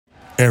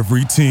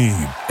Every team,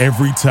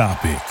 every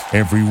topic,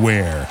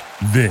 everywhere.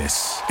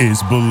 This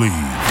is Believe.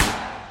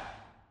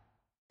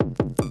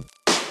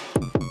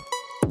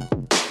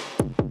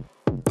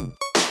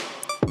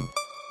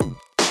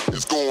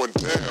 It's going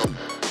down.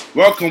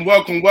 Welcome,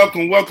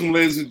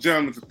 ladies and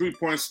gentlemen, to 3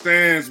 Point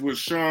Stands with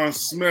Sean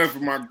Smith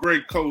and my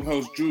great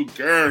co-host Drew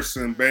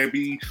Garrison,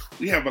 baby.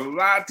 We have a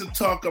lot to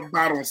talk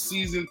about on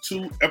Season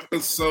 2,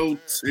 Episode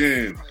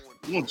 10.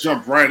 We're going to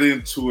jump right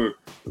into it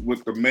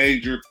with the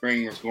major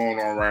thing that's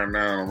going on right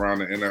now around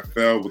the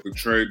NFL with the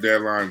trade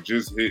deadline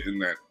just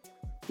hitting at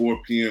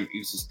 4 p.m.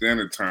 Eastern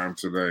Standard Time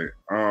today.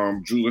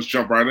 Drew, let's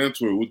jump right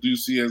into it. What do you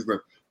see as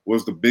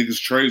was the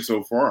biggest trade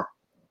so far?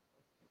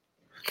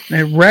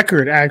 A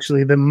record,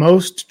 actually, the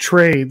most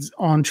trades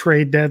on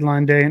trade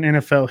deadline day in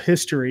NFL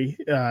history,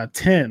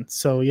 10.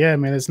 So yeah,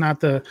 man, it's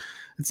not the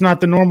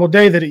normal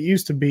day that it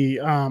used to be.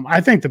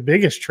 I think the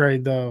biggest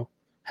trade though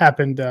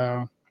happened,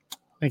 I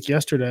think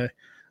yesterday.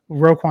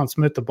 Roquan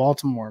Smith to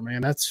Baltimore,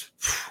 man. That's,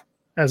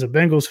 as a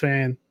Bengals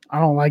fan, I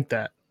don't like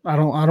that. I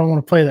don't want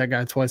to play that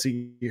guy twice a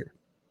year.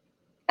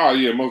 Oh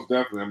yeah, most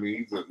definitely. I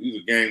mean,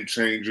 he's a game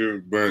changer,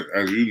 but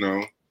as you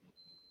know,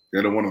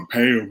 they don't want to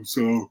pay him,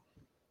 so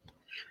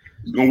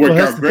it's gonna work out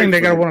that's the great. Thing, they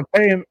gotta want to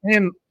pay him,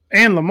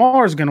 and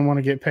Lamar's gonna want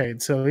to get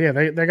paid. So yeah,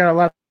 they got a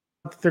lot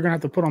that they're gonna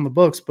have to put on the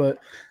books, but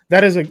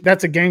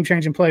that's a game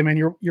changing play, man.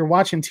 You're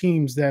watching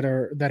teams that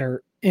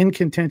are in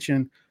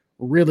contention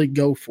really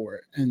go for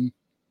it, and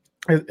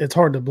it's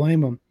hard to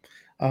blame them.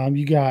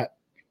 You got.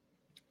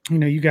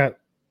 The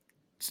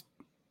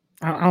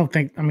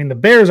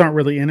Bears aren't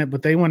really in it,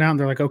 but they went out and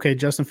they're like, okay,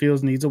 Justin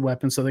Fields needs a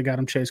weapon, so they got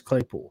him Chase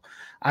Claypool.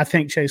 I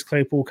think Chase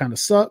Claypool kind of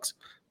sucks.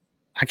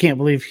 I can't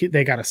believe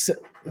they got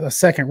a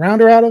second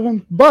rounder out of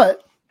him,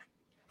 but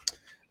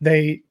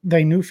they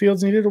knew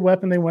Fields needed a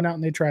weapon. They went out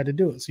and they tried to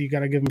do it, so you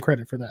got to give them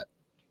credit for that.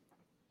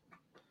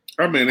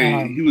 I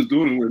mean, he was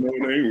doing it with no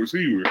name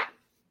receiver,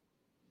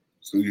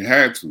 so you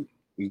had to.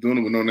 He's doing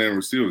it with no name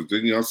receivers.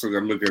 Then you also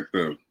got to look at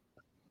the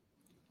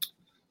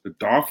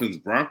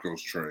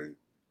Dolphins-Broncos trade.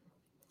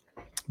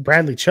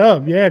 Bradley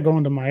Chubb,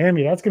 going to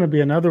Miami. That's going to be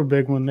another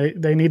big one.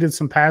 They needed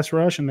some pass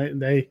rush, and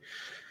they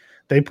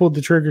pulled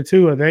the trigger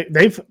too.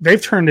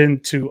 They've turned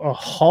into a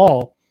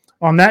haul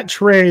on that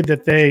trade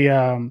that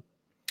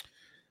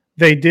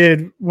they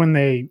did when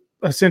they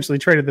essentially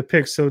traded the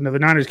picks so the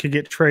Niners could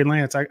get Trey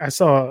Lance. I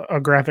saw a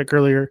graphic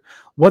earlier.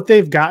 What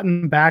they've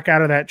gotten back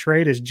out of that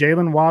trade is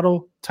Jalen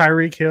Waddle,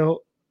 Tyreek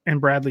Hill, and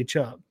Bradley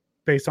Chubb,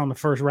 based on the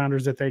first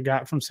rounders that they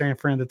got from San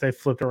Fran that they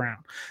flipped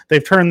around.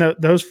 They've turned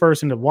those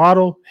first into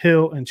Waddle,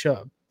 Hill, and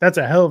Chubb. That's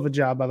a hell of a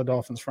job by the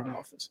Dolphins front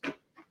office.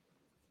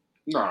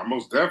 No,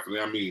 most definitely.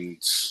 I mean,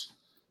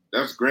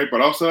 that's great, but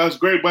also that's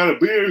great by the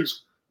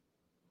Bears.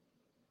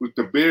 With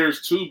the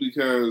Bears too,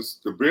 because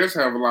the Bears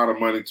have a lot of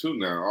money too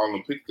now. All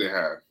the picks they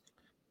have.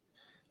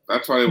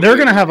 That's why they're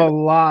going to have a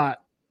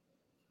lot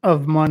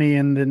of money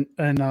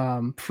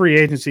in free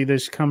agency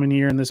this coming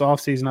year in this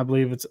offseason. I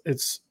believe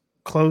it's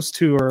close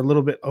to or a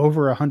little bit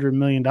over $100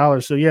 million.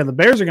 So yeah, the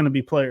Bears are going to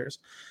be players.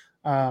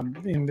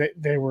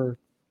 They were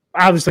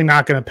obviously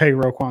not going to pay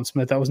Roquan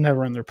Smith. That was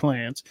never in their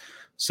plans.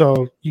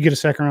 So you get a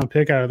second round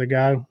pick out of the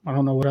guy. I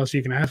don't know what else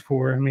you can ask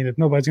for. I mean, if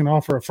nobody's going to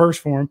offer a first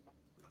for him.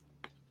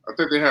 I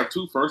think they have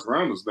 2 first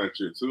rounders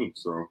next year too.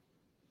 So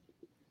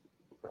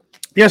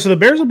yeah, so the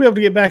Bears will be able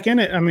to get back in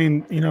it. I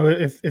mean,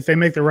 if they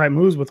make the right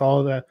moves with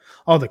all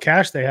the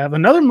cash they have.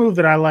 Another move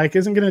that I like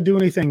isn't going to do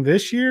anything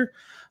this year,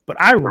 but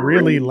I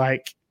really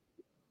like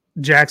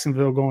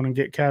Jacksonville going and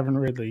get Calvin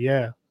Ridley.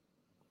 Yeah.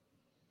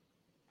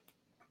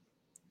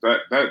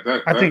 That's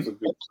a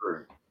good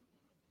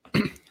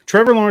trade.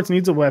 Trevor Lawrence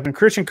needs a weapon.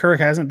 Christian Kirk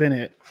hasn't been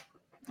it.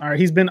 All right,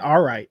 he's been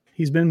all right.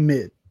 He's been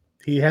mid.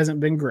 He hasn't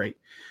been great.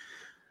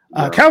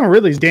 Calvin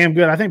Ridley's damn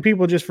good. I think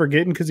people are just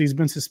forgetting because he's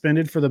been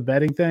suspended for the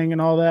betting thing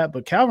and all that.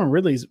 But Calvin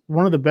Ridley's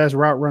one of the best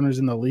route runners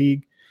in the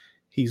league.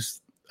 He's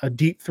a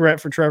deep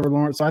threat for Trevor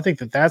Lawrence. So I think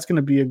that's going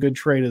to be a good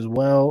trade as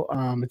well.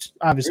 It's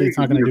not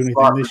going to do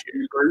anything this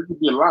year. You could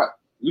be a lot.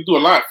 You do a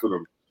lot for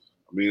them.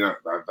 I mean,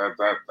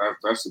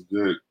 that's a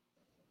good.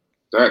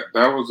 That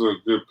was a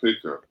good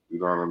pickup. You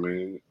know what I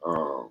mean?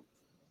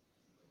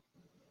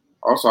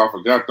 Also, I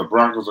forgot the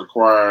Broncos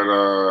acquired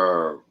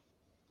a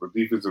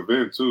defensive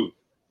end too.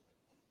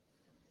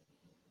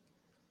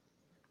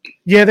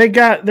 Yeah,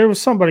 there was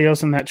somebody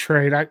else in that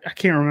trade. I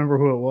can't remember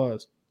who it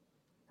was.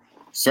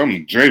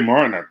 Some Jay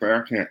Martin, I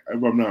think.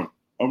 I'm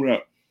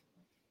not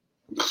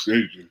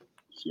mistaken.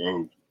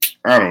 So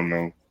I don't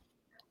know.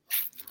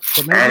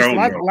 But man,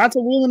 lots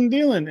of wheeling and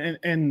dealing,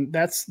 and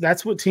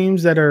that's what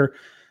teams that are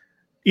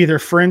either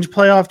fringe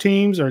playoff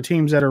teams or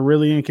teams that are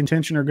really in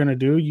contention are going to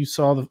do. You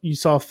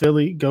saw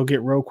Philly go get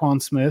Roquan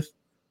Smith,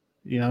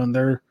 and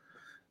they're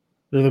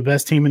the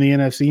best team in the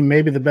NFC,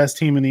 maybe the best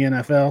team in the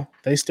NFL.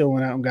 They still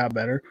went out and got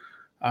better.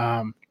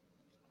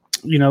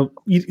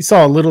 You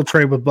saw a little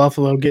trade with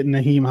Buffalo getting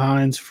Naheem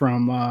Hines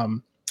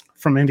from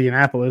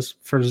Indianapolis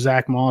for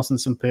Zach Moss and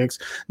some picks.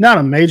 Not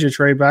a major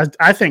trade, but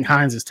I think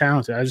Hines is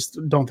talented. I just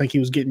don't think he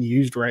was getting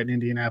used right in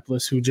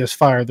Indianapolis, who just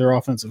fired their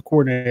offensive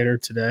coordinator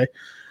today.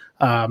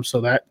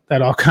 So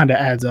that all kind of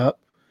adds up.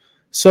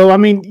 So, I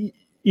mean,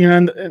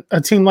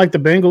 a team like the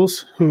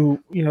Bengals, who,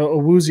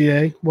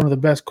 Awuzie, one of the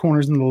best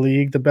corners in the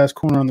league, the best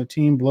corner on the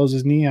team, blows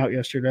his knee out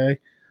yesterday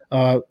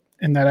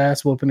in that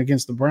ass whooping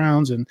against the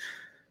Browns. And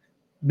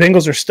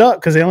Bengals are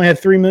stuck because they only had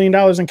 $3 million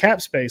in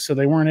cap space, so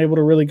they weren't able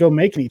to really go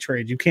make any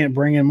trades. You can't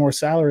bring in more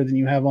salary than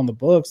you have on the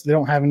books. They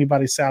don't have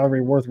anybody's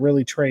salary worth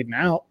really trading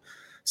out.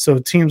 So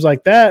teams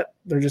like that,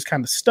 they're just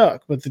kind of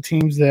stuck. But the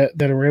teams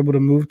that are able to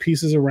move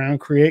pieces around,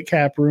 create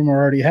cap room, or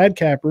already had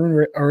cap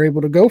room are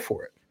able to go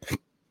for it.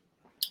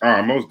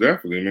 Most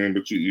definitely, man.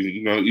 But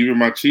you know, even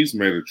my Chiefs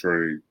made a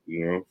trade,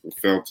 for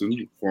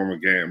Felton, former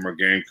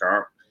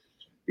Gamecock,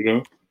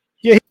 Yeah,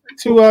 he went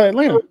to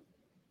Atlanta.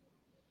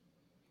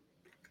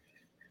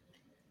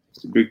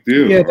 It's a big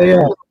deal. Yeah,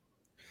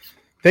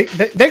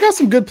 they got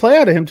some good play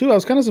out of him too. I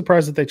was kind of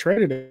surprised that they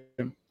traded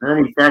him.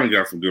 We finally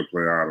got some good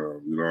play out of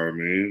him. You know what I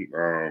mean?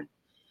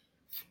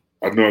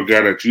 I know a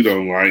guy that you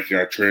don't like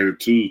got traded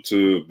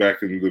to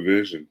back in the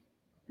division.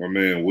 My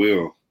man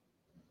Will.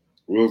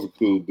 Will's a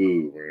cool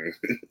dude, man.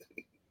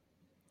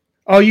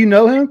 Oh, you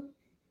know him?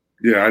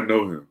 Yeah, I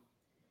know him.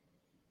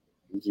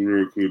 He's a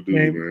real cool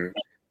dude, man.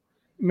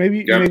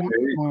 Maybe they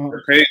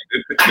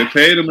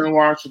paid him in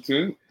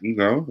Washington. Hey. You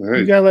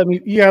gotta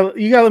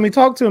let me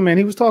talk to him, man.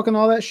 He was talking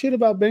all that shit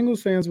about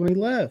Bengals fans when he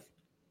left.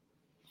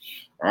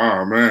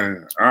 Oh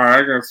man,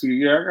 I gotta see.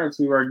 Yeah, I gotta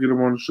see if I can get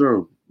him on the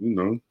show.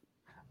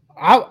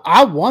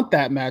 I want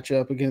that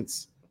matchup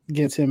against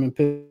him in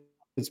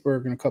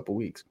Pittsburgh in a couple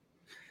weeks,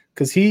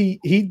 because he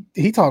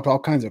talked all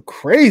kinds of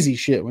crazy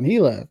shit when he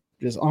left.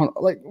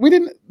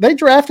 They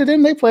drafted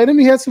him, they played him,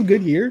 he had some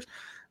good years.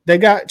 They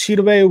got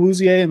Chidobe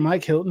Awuzie and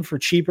Mike Hilton for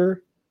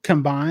cheaper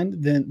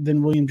combined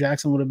than William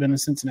Jackson would have been in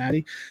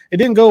Cincinnati. It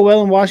didn't go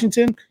well in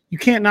Washington. You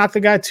can't knock the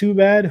guy too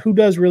bad. Who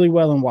does really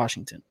well in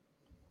Washington?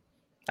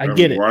 I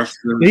get it.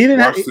 He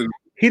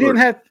didn't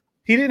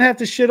have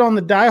to shit on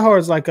the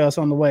diehards like us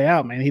on the way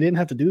out, man. He didn't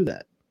have to do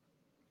that.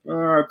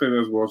 I think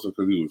that's also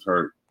because he was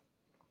hurt.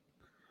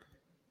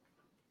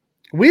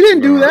 We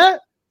didn't do that.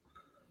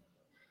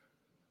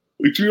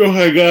 But you know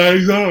how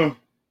guys are.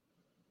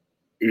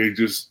 They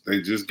just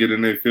get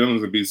in their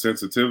feelings and be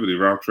sensitivity.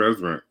 Ralph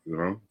Tresvant,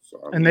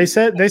 So, they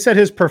said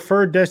his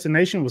preferred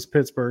destination was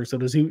Pittsburgh. So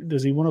does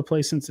he want to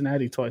play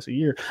Cincinnati twice a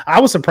year? I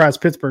was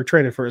surprised Pittsburgh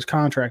traded for his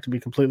contract. To be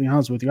completely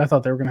honest with you, I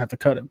thought they were going to have to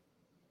cut him.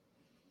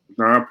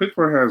 Nah,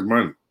 Pittsburgh has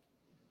money.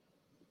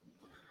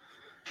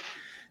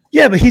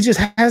 Yeah, but he just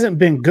hasn't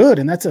been good,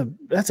 and that's a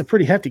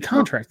pretty hefty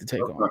contract to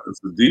take on. It's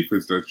the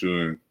defense that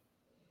you're in.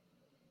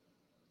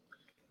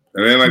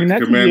 And then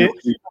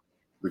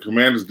the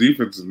Commanders'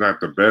 defense is not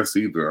the best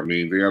either. I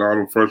mean, they got all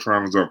the first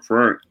rounders up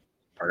front.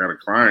 I got a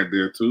client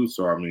there too,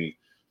 so I mean,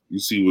 you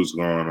see what's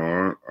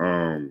going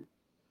on.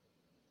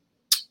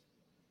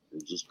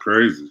 It's just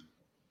crazy.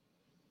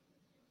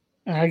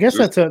 I guess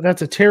that's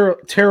a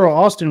Terrell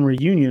Austin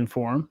reunion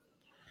for him.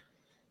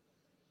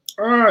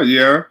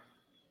 Yeah,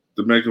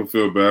 to make them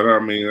feel better.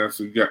 I mean,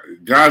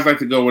 guys like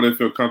to go where they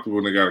feel comfortable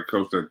and they got a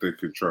coach that they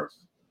can trust.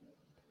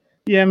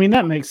 Yeah, I mean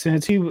that makes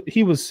sense.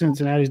 He was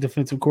Cincinnati's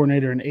defensive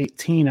coordinator in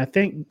 2018. I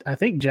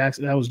think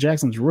Jackson, that was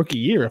Jackson's rookie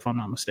year, if I'm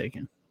not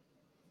mistaken.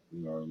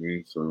 You know what I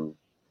mean? So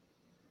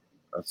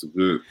that's a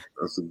good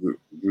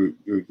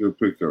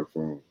pickup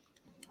for him.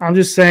 I'm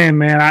just saying,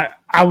 man.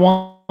 I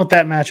want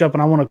that matchup,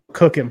 and I want to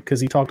cook him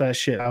because he talked that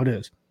shit. How it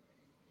is.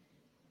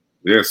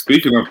 Yeah.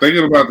 Speaking of,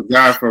 thinking about the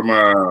guy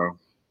from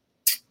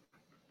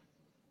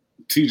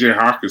T.J.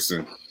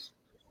 Hawkinson.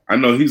 I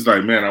know he's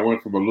like, man, I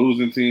went from a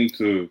losing team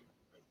to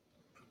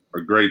a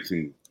great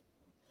team.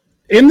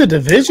 In the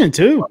division,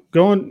 too.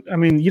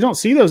 You don't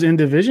see those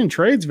in-division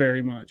trades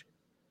very much.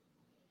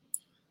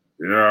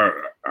 Yeah,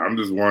 I'm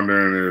just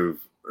wondering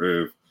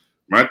if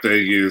my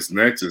thing is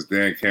next is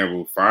Dan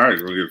Campbell going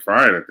to get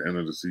fired at the end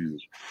of the season.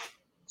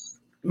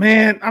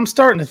 Man, I'm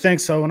starting to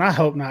think so, and I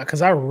hope not,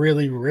 because I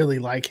really, really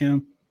like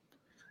him.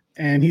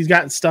 And he's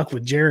gotten stuck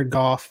with Jared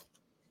Goff.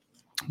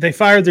 They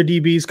fired their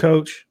DB's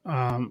coach,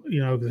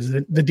 because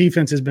the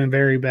defense has been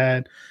very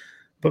bad.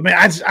 But man,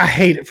 I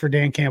hate it for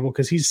Dan Campbell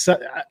because he's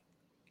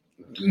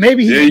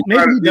maybe he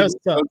does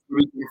suck.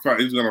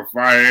 He's going to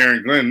fire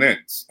Aaron Glenn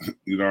next.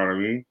 You know what I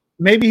mean?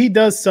 Maybe he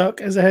does suck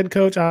as a head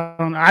coach. I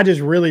don't know. I just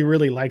really,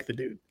 really like the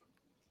dude.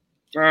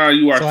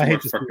 You watched too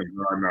much fucking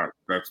Hard Knocks.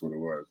 That's what it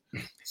was.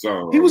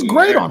 So he was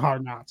great on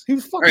Hard Knocks. He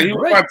was fucking he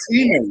great. was my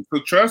teammate.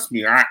 So trust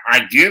me, I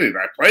get it.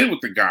 I played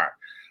with the guy.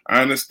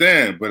 I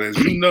understand. But as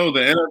you know,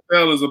 the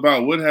NFL is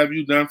about what have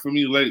you done for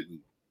me lately.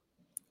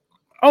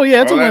 Oh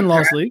yeah, it's a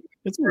win-loss league.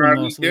 It's a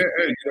win-loss league.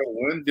 Yeah, you don't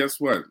win. Guess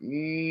what?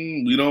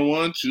 We don't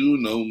want you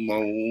no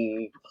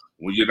more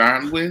when you're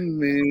not winning.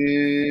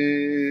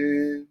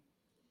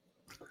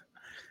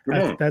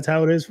 That's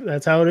how it is.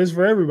 That's how it is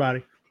for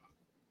everybody.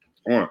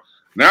 Come on.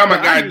 Now my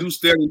guy Deuce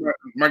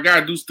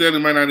Staley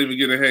might not even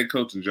get a head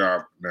coaching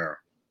job now.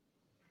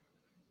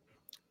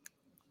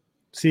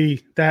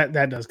 See, that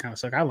does kind of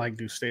suck. I like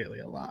Deuce Staley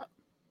a lot.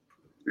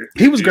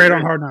 He was great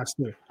on Hard Knocks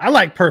too. I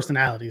like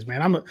personalities,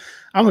 man.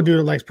 I'm a dude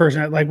that likes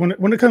personality. Like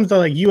when it comes to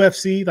like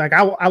UFC, like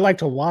I like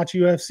to watch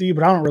UFC,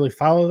 but I don't really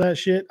follow that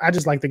shit. I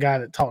just like the guy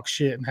that talks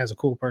shit and has a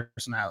cool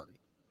personality.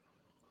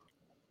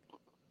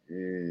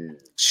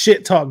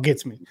 Shit talk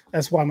gets me.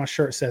 That's why my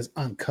shirt says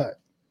uncut.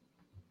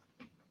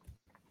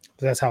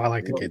 That's how I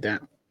like to get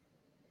down.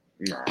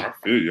 Nah, I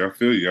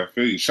feel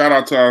you. Shout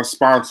out to our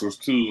sponsors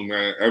too,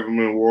 man.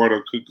 Everman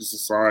Water, Cookie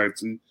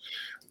Society.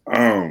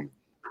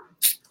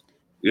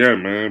 Yeah,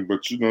 man.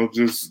 But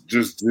just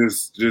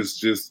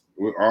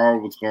with all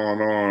what's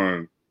going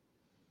on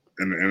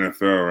in the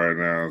NFL right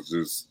now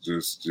is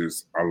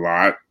just a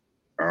lot.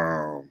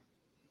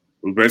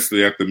 We're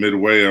basically at the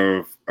midway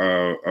of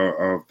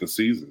the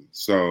season.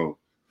 So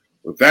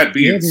with that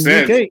being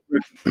said,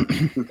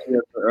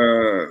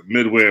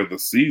 midway of the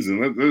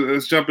season,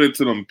 let's jump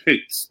into them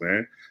picks,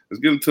 man.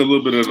 Let's get into a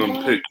little bit of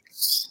them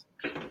picks.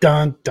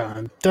 Dun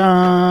dun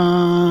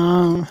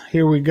dun.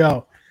 Here we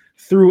go.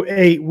 Through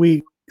 8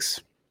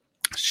 weeks,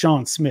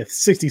 Shaun Smith,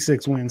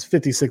 66 wins,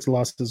 56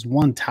 losses,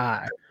 1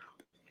 tie.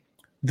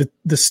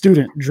 The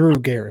student, Drew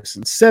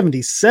Garrison,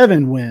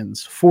 77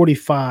 wins,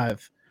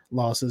 45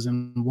 losses,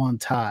 and 1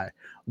 tie.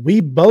 We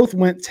both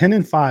went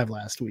 10-5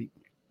 last week.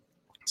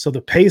 So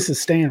the pace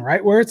is staying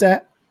right where it's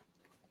at.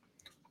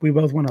 We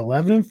both went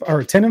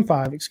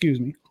 10-5, excuse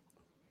me.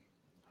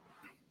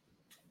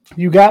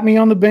 You got me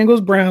on the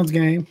Bengals-Browns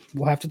game.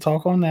 We'll have to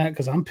talk on that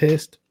because I'm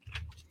pissed.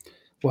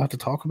 We'll have to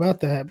talk about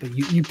that. But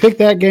you picked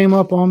that game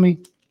up on me.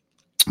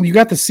 You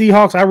got the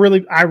Seahawks. I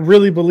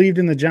really believed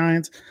in the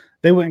Giants.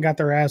 They went and got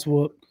their ass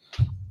whooped.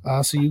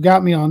 So you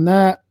got me on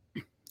that.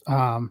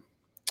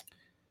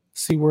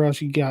 See where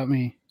else you got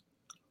me.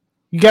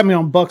 You got me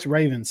on Bucks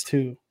Ravens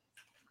too.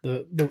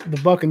 The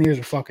Buccaneers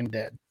are fucking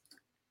dead.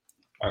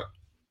 I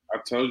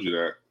told you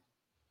that.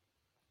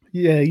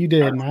 Yeah, you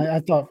did. And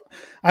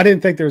I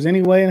didn't think there was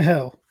any way in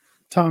hell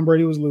Tom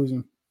Brady was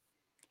losing.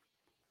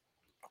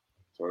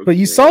 But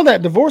you saw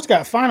that divorce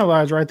got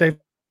finalized, right? They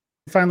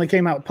finally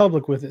came out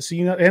public with it. So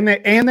and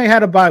they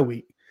had a bye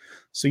week.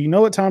 So you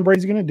know what Tom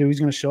Brady's going to do? He's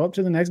going to show up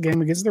to the next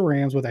game against the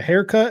Rams with a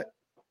haircut,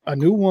 a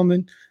new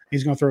woman.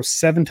 He's going to throw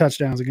 7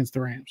 touchdowns against the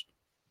Rams.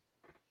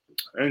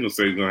 I ain't gonna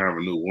say he's gonna have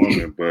a new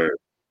woman, but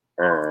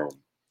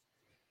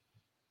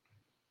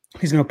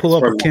he's going to pull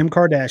up with Kim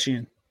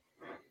Kardashian.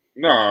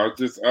 No,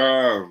 just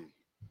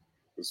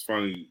it's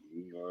funny.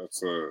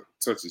 It's a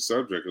touchy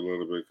subject a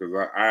little bit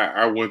because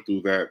I went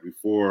through that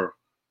before.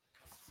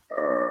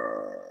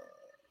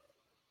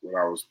 When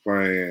I was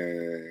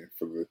playing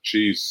for the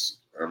Chiefs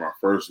in my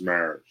first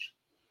marriage,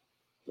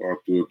 going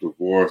through a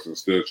divorce and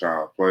still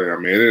trying to play. I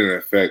mean, it didn't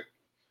affect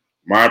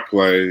my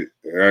play.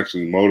 It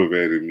actually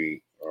motivated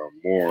me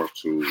more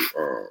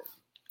to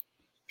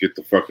get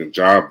the fucking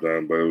job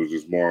done, but it was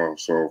just more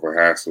so of a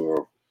hassle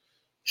of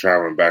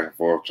traveling back and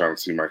forth, trying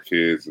to see my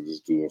kids and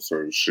just doing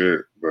certain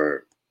shit.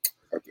 But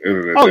at the end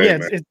of the day,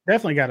 man, it's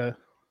definitely got to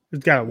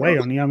weigh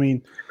on you. I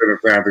mean,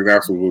 I think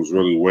that's what was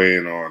really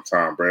weighing on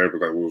Tom Brady,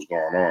 like what was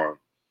going on.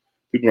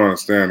 People don't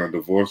understand that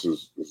divorce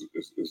is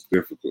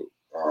difficult,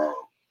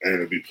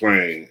 and to be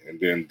playing and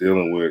then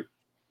dealing with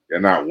you're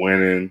not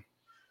winning,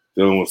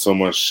 dealing with so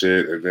much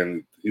shit, and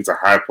then he's a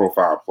high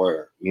profile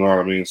player. You know what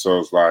I mean? So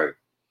it's like,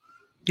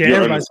 yeah,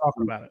 everybody's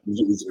talking about it.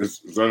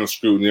 It's under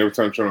scrutiny every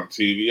time you turn on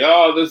TV.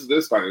 Oh,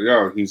 this, like,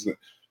 yo, he's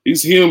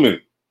human.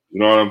 You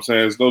know what I'm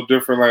saying? It's no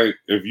different. Like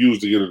if you was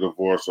to get a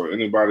divorce or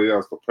anybody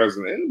else, the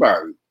president,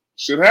 anybody,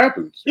 shit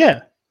happens.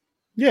 Yeah,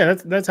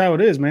 that's how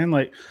it is, man.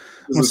 Like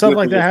when stuff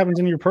like that happens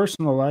in your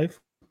personal life,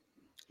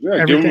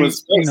 yeah, give him his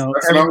space.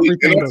 That's all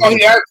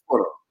he asked for,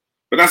 though.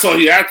 But that's all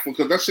he asked for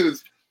because that shit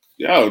is,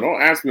 yo,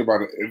 don't ask me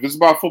about it. If it's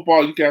about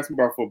football, you can ask me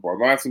about football.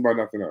 Don't ask me about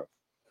nothing else.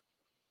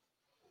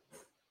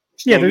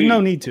 There's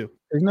no need to.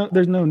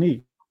 There's no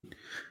need.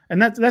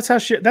 And that's how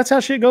shit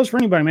goes for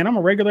anybody, man. I'm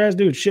a regular ass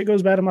dude. Shit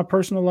goes bad in my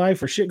personal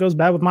life or shit goes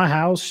bad with my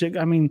house. Shit,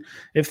 I mean,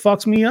 it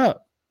fucks me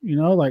up.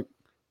 Like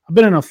I've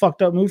been in a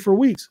fucked up mood for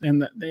weeks.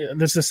 And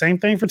that's the same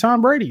thing for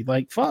Tom Brady.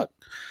 Like, fuck.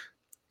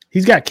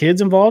 He's got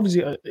kids involved.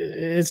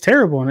 It's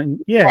terrible. And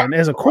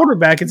as a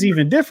quarterback, it's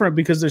even different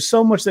because there's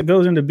so much that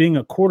goes into being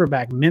a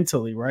quarterback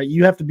mentally, right?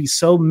 You have to be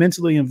so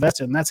mentally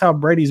invested. And that's how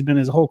Brady's been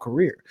his whole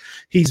career.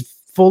 He's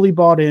fully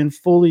bought in,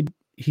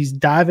 he's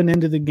diving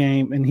into the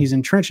game and he's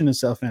entrenching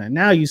himself in it.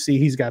 Now you see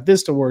he's got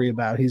this to worry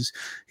about. He's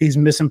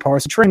missing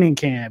parts of training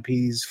camp.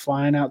 He's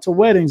flying out to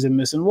weddings and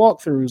missing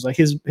walkthroughs. Like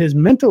his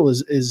mental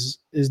is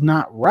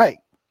not right.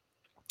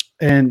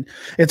 And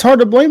it's hard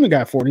to blame the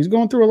guy for it. He's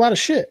going through a lot of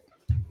shit.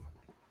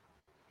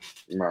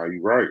 Nah,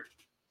 you're right.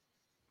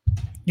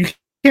 You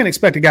can't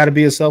expect a guy to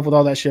be himself with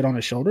all that shit on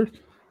his shoulders.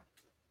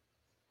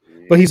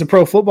 But he's a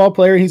pro football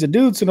player. He's a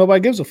dude, so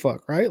nobody gives a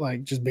fuck, right?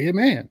 Like, just be a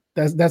man.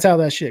 That's how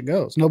that shit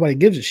goes. Nobody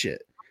gives a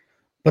shit.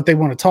 But they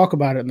want to talk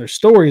about it and there's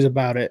stories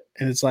about it.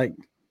 And it's like,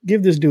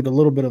 give this dude a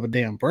little bit of a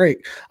damn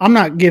break. I'm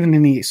not giving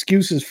any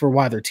excuses for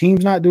why their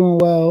team's not doing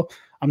well.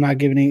 I'm not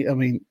giving any, I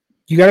mean,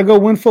 you got to go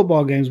win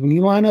football games. When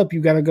you line up, you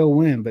got to go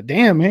win. But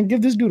damn, man,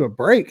 give this dude a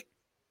break.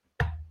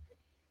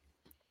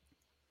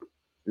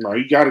 No,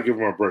 you got to give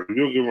him a break. If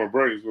you don't give him a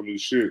break, it's going to be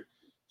shit.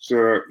 Shut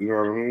up, you know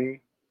what I mean?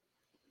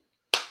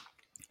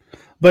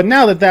 But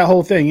now that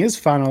whole thing is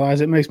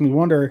finalized, it makes me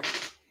wonder,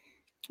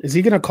 is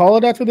he going to call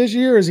it after this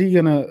year? Or is he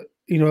going to,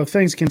 if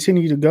things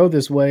continue to go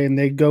this way and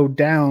they go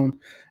down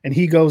and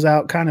he goes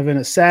out kind of in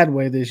a sad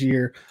way this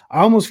year,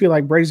 I almost feel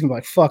like Brady's going to be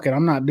like, fuck it,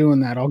 I'm not doing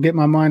that. I'll get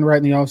my mind right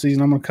in the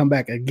offseason. I'm going to come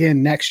back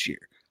again next year.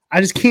 I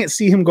just can't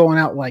see him going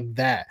out like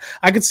that.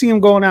 I could see him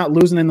going out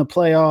losing in the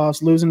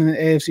playoffs, losing in the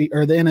AFC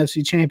or the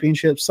NFC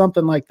championship,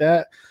 something like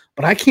that.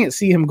 But I can't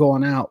see him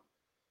going out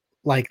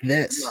like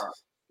this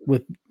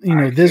with,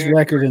 this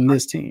record and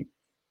this team.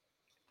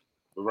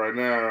 But right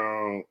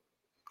now,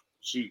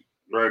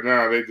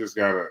 they just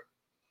got to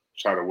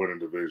try to win a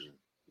division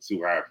and see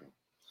what happens.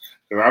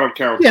 Because I don't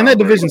count. Yeah, and that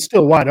division's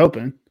still wide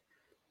open.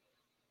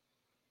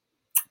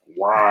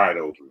 Wide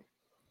open.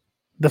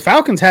 The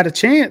Falcons had a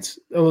chance.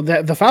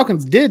 The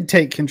Falcons did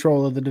take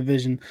control of the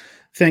division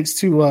thanks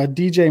to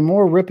DJ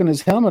Moore ripping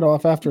his helmet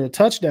off after a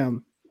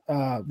touchdown.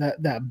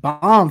 That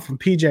bomb from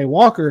PJ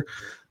Walker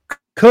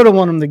could have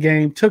won him the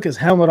game, took his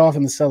helmet off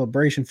in the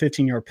celebration,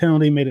 15-yard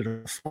penalty, made it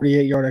a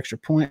 48-yard extra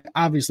point.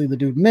 Obviously, the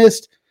dude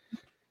missed.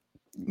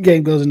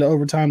 Game goes into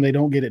overtime. They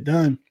don't get it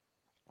done.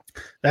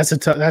 That's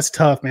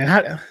tough,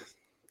 man.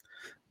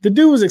 The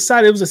dude was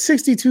excited. It was a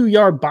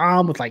 62-yard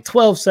bomb with like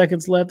 12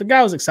 seconds left. The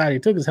guy was excited. He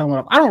took his helmet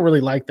off. I don't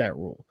really like that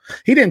rule.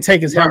 He didn't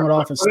take his helmet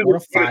off and start a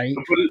fight.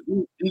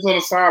 He's on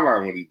the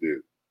sideline when he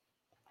did.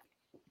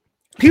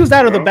 He was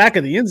out of the back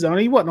of the end zone.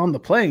 He wasn't on the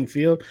playing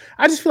field.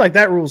 I just feel like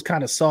that rule is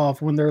kind of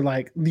soft when they're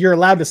like, you're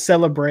allowed to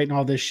celebrate and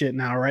all this shit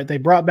now, right? They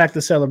brought back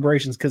the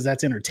celebrations because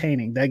that's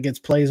entertaining. That gets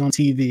plays on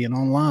TV and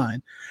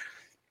online.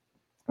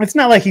 It's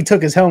not like he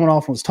took his helmet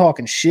off and was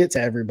talking shit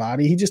to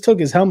everybody. He just took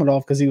his helmet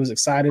off because he was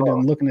excited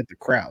and looking at the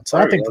crowd. So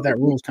I think that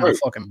rule is kind of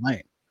fucking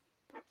lame.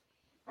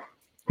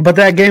 But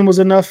that game was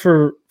enough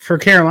for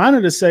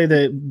Carolina to say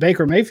that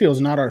Baker Mayfield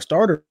is not our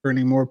starter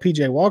anymore.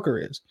 PJ Walker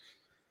is.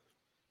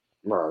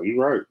 No,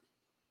 you're right.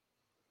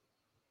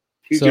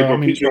 Yeah,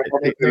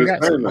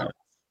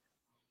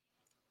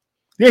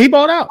 he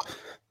bought out.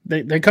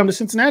 They come to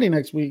Cincinnati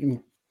next week,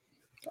 and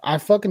I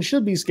fucking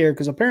should be scared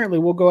because apparently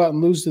we'll go out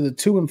and lose to the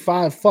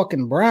 2-5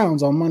 fucking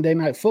Browns on Monday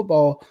Night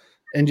Football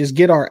and just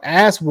get our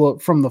ass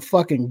whooped from the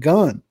fucking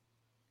gun,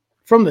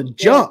 from the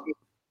jump.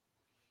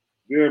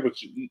 Yeah,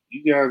 but you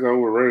guys are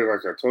overrated, like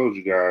I told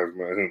you guys,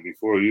 man,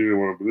 before. You didn't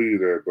want to believe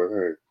that, but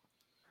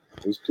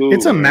hey, it's cool.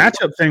 It's a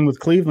matchup thing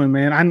with Cleveland,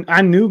 man.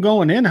 I knew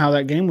going in how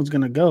that game was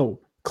going to go.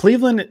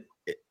 Cleveland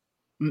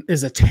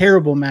is a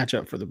terrible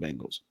matchup for the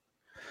Bengals.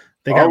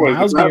 They got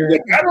Myles Garrett.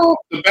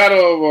 The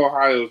battle of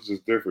Ohio is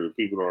just different.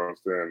 People don't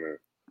understand that.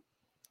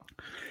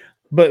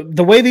 But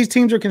the way these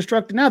teams are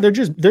constructed now, they're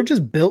just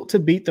built to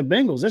beat the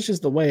Bengals. That's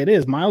just the way it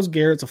is. Myles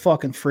Garrett's a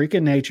fucking freak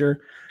in nature.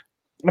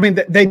 I mean,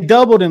 they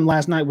doubled him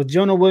last night with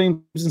Jonah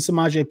Williams and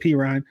Samaje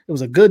Perine. It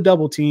was a good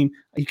double team.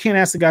 You can't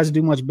ask the guys to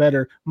do much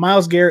better.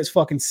 Myles Garrett's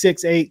fucking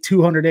 6'8",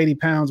 280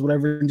 pounds,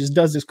 whatever, and just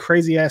does this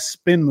crazy-ass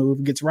spin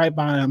move, gets right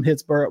by him,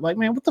 hits Burrow. Like,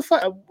 man, what the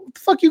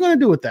fuck you going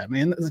to do with that,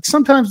 man? Like,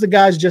 sometimes the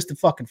guy's just a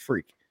fucking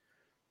freak.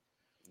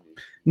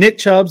 Nick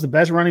Chubb's the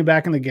best running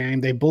back in the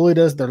game. They bullied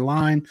us. Their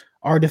line,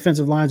 our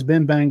defensive line's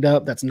been banged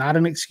up. That's not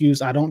an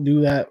excuse. I don't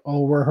do that.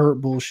 Oh, we're hurt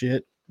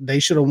bullshit. They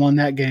should have won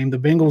that game. The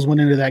Bengals went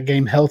into that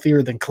game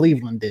healthier than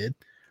Cleveland did.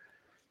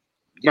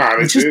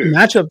 It's just a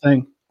matchup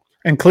thing.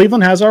 And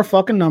Cleveland has our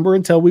fucking number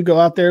until we go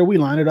out there, we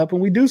line it up, and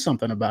we do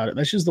something about it.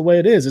 That's just the way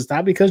it is. It's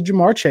not because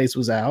Jamar Chase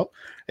was out.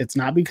 It's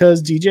not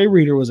because DJ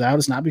Reader was out.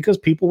 It's not because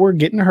people were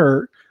getting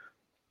hurt.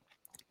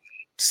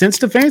 Since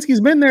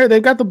Stefanski's been there,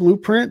 they've got the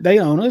blueprint. They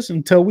own us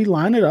until we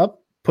line it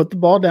up, put the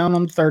ball down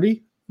on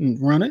 30, and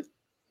run it.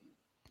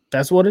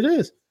 That's what it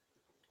is.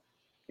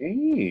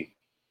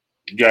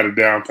 You got it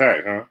down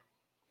pat, huh?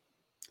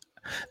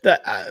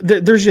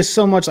 There's just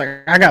so much. Like,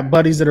 I got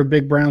buddies that are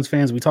big Browns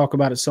fans. We talk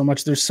about it so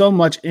much. There's so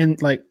much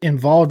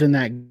involved in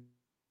that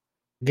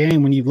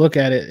game. When you look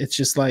at it, it's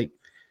just like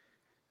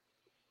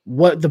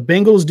what the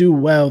Bengals do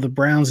well, the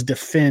Browns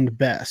defend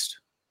best.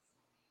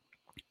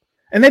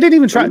 And they didn't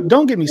even try.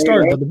 Don't get me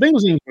started, but the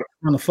Bengals didn't even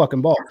run the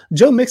fucking ball.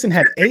 Joe Mixon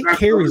had 8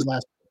 carries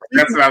last week.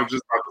 That's what I was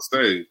just about to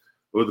say.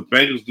 What the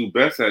Bengals do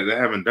best at, they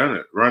haven't done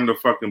it. Run the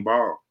fucking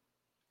ball.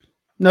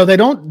 No, they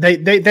don't.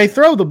 They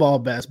throw the ball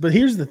best. But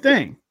here's the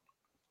thing.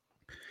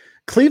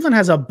 Cleveland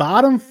has a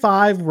bottom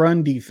 5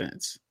 run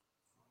defense.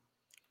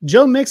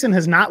 Joe Mixon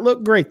has not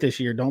looked great this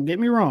year. Don't get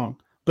me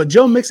wrong. But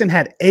Joe Mixon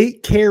had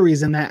 8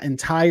 carries in that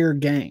entire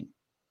game.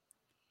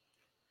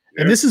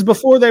 And this is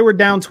before they were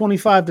down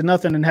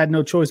 25-0 and had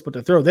no choice but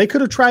to throw. They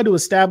could have tried to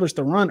establish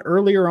the run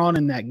earlier on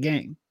in that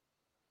game.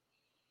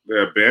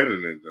 They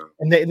abandoned it, though.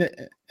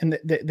 And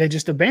they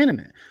just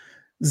abandoned it.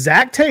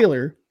 Zach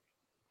Taylor,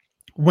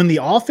 when the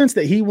offense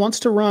that he wants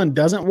to run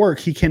doesn't work,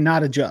 he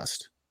cannot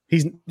adjust.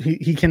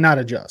 He cannot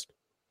adjust.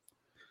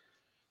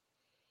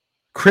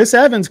 Chris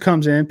Evans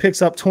comes in,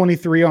 picks up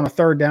 23 on a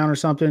 3rd down or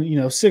something,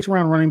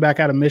 6th-round running back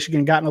out of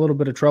Michigan, got in a little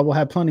bit of trouble,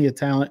 had plenty of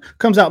talent,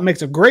 comes out,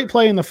 makes a great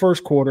play in the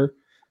first quarter,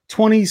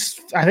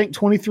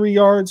 23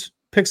 yards,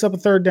 picks up a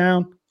 3rd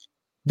down,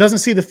 Doesn't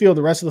see the field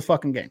the rest of the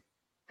fucking game.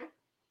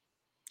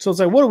 So it's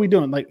like, what are we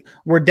doing? Like,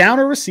 we're down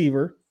a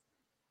receiver.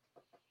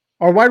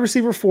 Our wide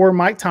receiver 4,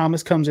 Mike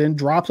Thomas, comes in,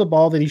 drops a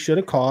ball that he should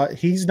have caught.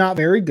 He's not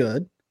very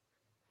good.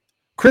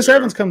 Chris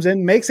Evans comes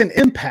in, makes an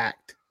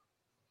impact,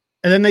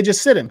 and then they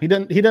just sit him. He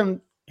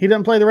doesn't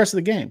play the rest of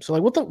the game. So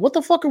like, what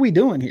the fuck are we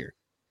doing here?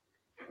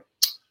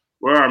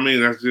 Well, I mean,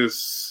 that's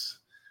just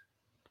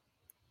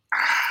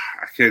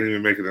I can't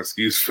even make an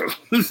excuse for them.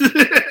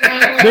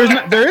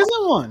 There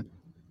isn't one.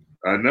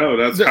 I know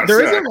that's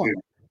there isn't one.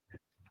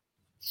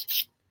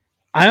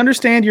 I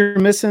understand you're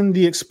missing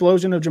the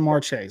explosion of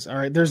Jamar Chase. All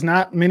right, there's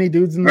not many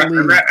dudes in the league,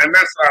 and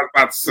that's what I was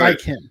about to say.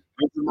 Like him.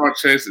 Jamar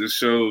Chase, it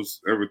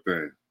shows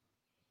everything.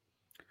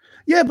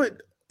 Yeah,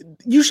 but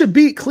you should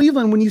beat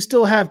Cleveland when you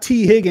still have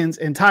T. Higgins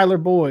and Tyler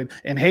Boyd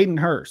and Hayden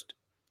Hurst.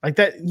 Like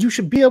that, you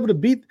should be able to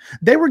beat.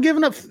 They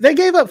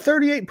gave up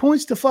 38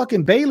 points to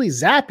fucking Bailey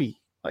Zappi.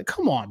 Like,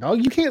 come on,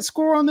 dog. You can't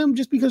score on them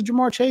just because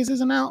Jamar Chase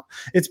isn't out.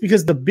 It's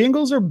because the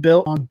Bengals are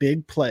built on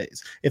big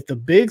plays. If the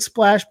big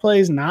splash play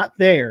is not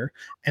there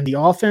and the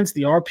offense,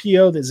 the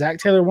RPO that Zach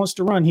Taylor wants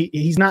to run,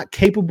 he's not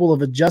capable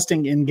of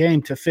adjusting in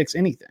game to fix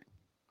anything.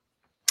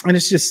 And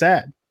it's just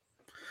sad.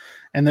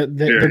 And they're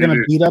going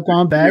to beat up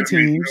on bad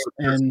teams.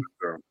 And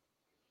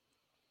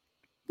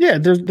yeah,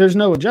 there's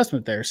no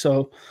adjustment there.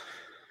 So,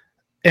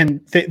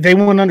 and they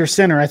went under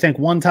center, I think,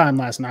 one time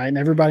last night, and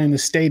everybody in the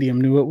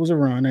stadium knew it was a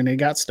run, and they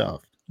got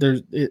stuffed.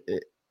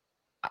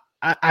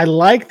 I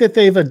like that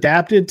they've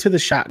adapted to the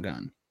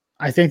shotgun.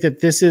 I think that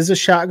this is a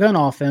shotgun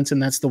offense,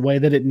 and that's the way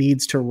that it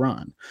needs to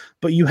run.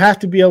 But you have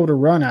to be able to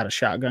run out of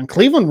shotgun.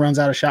 Cleveland runs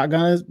out of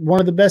shotgun as one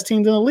of the best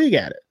teams in the league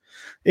at it.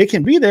 It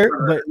can be there,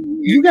 but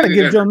you got to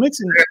give Joe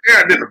Mixon. They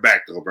got a different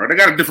back, though, bro. They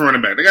got a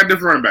different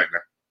running back.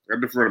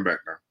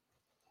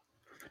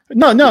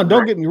 now. No,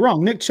 don't get me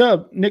wrong. Nick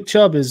Chubb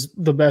is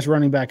the best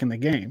running back in the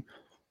game.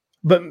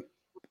 But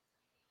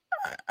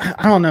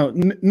I don't know.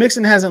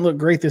 Mixon hasn't looked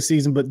great this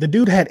season, but the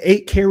dude had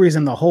 8 carries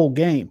in the whole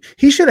game.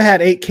 He should have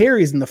had 8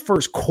 carries in the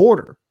first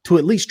quarter to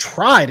at least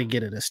try to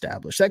get it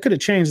established. That could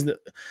have changed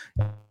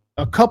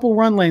a couple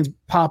run lanes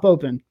pop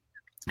open.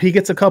 He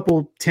gets a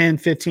couple 10,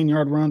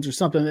 15-yard runs or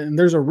something, and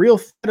there's a real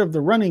threat of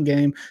the running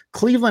game.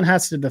 Cleveland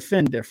has to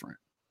defend different.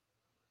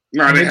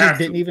 No, they just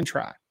didn't even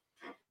try.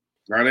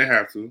 No, they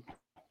have to.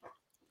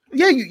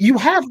 Yeah, you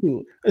have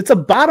to. It's a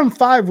bottom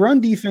 5 run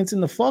defense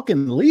in the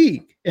fucking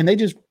league, and they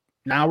just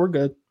we're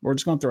good. We're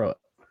just going to throw it.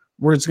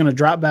 We're just going to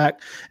drop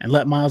back and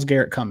let Myles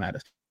Garrett come at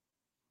us.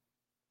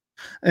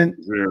 And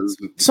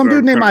some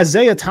dude named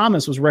Isaiah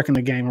Thomas was wrecking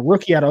the game, a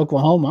rookie out of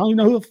Oklahoma. I don't even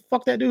know who the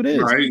fuck that dude is.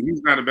 No,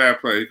 he's not a bad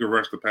player. He could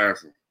rush the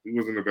passer. He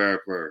wasn't a bad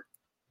player.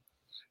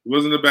 He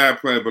wasn't a bad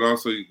player, but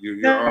also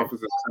your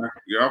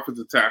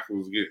offensive tackle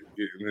was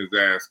getting his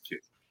ass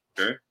kicked.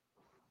 Okay.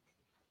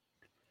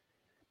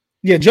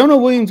 Yeah, Jonah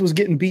Williams was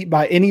getting beat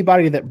by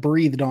anybody that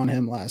breathed on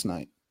him last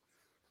night.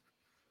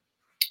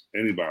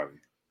 Anybody.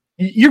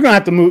 You're gonna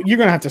have to move. You're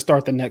gonna have to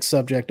start the next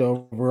subject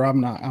over. I'm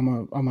not.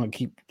 I'm gonna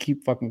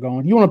keep fucking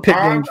going. You want to pick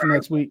games for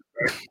next week?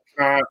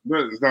 But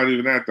it's not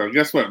even that though.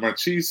 Guess what? My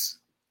Chiefs,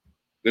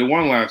 they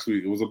won last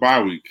week. It was a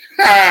bye week.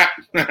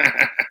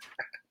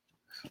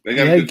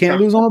 You can't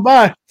lose on a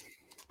bye.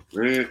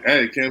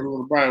 Hey, can't lose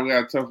on a bye. We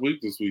got a tough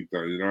week this week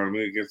though. You know what I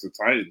mean? Against the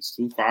Titans,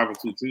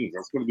 5-2 teams.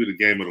 That's going to be the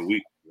game of the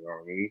week. You know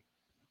what I mean?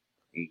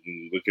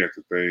 You look at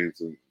the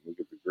things and look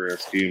at the grand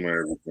scheme of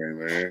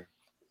everything, man.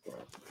 So.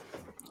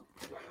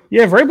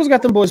 Yeah, Vrabel's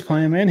got them boys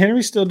playing, man.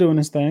 Henry's still doing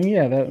his thing.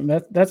 Yeah,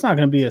 that's not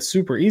going to be a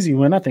super easy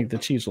win. I think the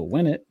Chiefs will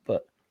win it,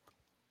 but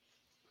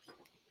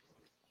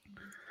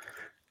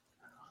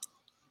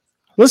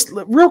let's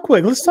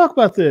talk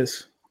about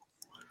this.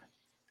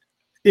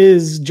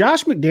 Is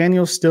Josh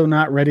McDaniels still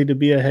not ready to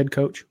be a head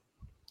coach?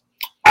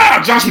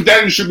 Josh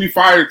McDaniels should be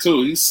fired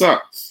too. He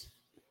sucks.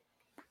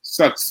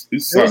 He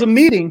sucks.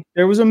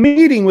 There was a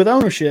meeting with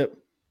ownership.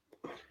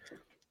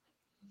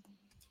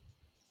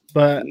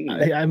 But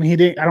I mean, he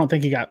didn't. I don't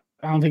think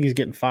he's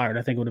getting fired.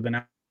 I think it would have been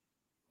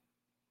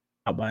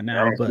out by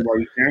now. But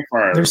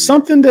there's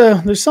something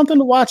to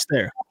watch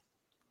there.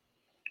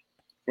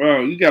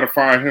 Well, you got to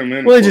fire him.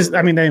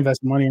 They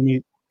invest money. I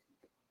mean,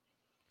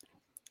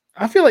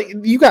 I feel like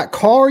you got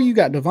Carr, you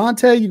got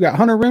Devontae, you got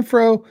Hunter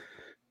Renfrow. I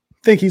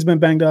think he's been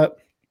banged up.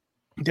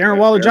 Darren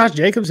Waller, Josh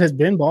Jacobs has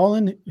been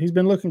balling. He's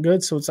been looking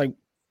good. So it's like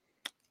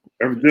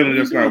evidently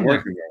that's not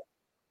working.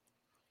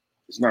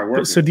 It's not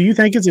working. So do you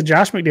think it's a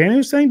Josh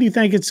McDaniels thing? Do you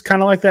think it's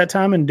kind of like that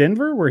time in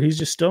Denver where he's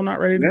just still not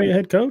ready to be a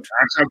head coach?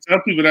 I've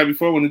told people that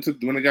before when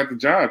they got the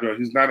job. Bro.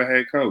 He's not a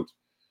head coach.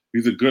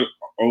 He's a good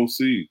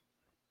OC.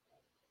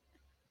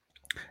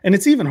 And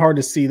it's even hard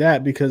to see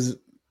that because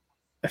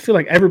I feel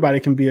like everybody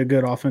can be a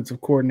good offensive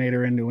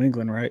coordinator in New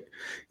England, right?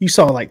 You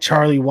saw like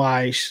Charlie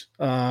Weiss.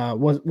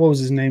 What was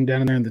his name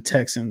down there in the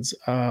Texans?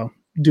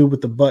 Dude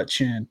with the butt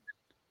chin.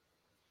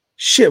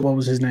 Shit, what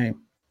was his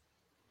name?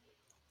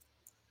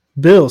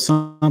 Bill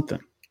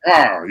something.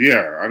 Oh,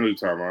 yeah. I know you're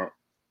talking about.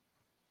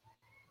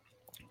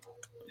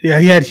 Yeah,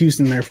 he had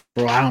Houston there for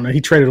a while. I don't know.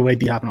 He traded away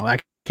D-Hop and all. I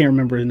can't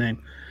remember his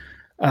name.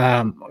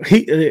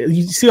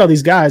 You see all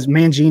these guys,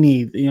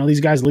 Mangini,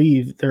 these guys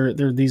leave.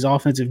 They're these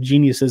offensive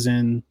geniuses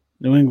in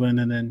New England,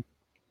 and then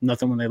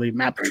nothing when they leave.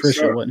 Matt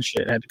Patricia wasn't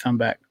shit, had to come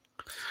back.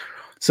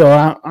 So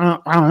I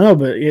don't know,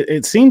 but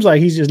it seems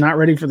like he's just not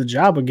ready for the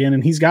job again,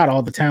 and he's got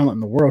all the talent in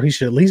the world. He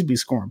should at least be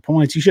scoring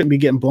points. He shouldn't be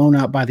getting blown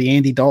out by the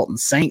Andy Dalton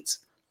Saints.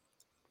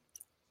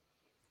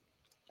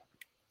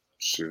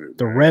 Shit,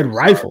 the Red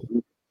Rifle.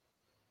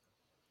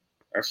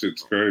 That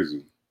shit's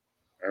crazy.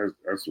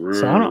 That's real.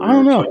 So I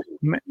don't know.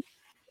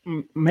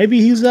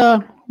 Maybe he's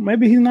not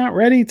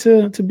ready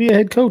to be a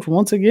head coach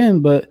once again.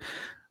 But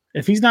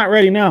if he's not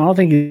ready now, I don't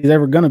think he's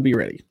ever gonna be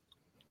ready.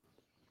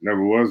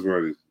 Never was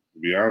ready, to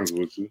be honest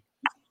with you.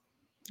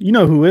 You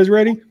know who is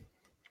ready?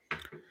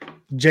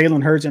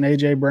 Jalen Hurts and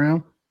AJ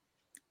Brown.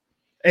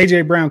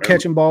 AJ Brown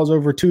catching balls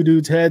over two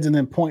dudes' heads and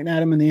then pointing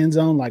at him in the end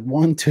zone like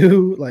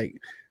 1-2, like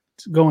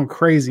it's going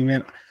crazy,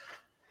 man.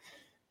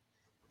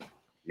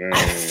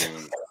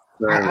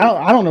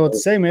 I don't know what to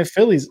say, man.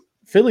 Philly's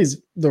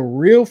the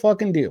real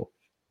fucking deal.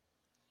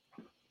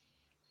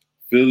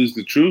 Philly's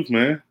the truth,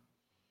 man.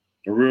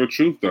 The real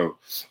truth, though.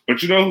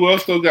 But you know who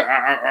else though got?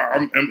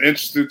 I'm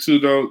interested too,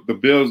 though. The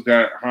Bills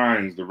got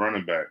Hines, the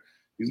running back.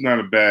 He's not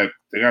a bad.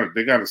 They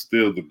got to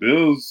steal the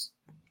Bills.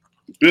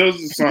 The Bills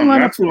is something.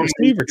 That's what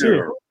receiver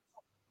too.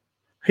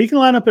 He can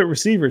line up at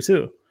receiver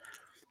too.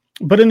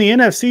 But in the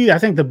NFC, I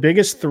think the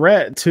biggest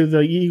threat to the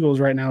Eagles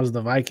right now is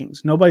the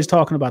Vikings. Nobody's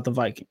talking about the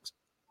Vikings.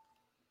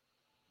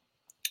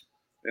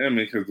 Yeah,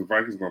 man, because the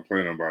Vikings don't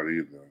play nobody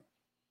either.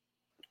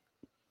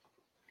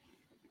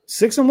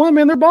 6-1,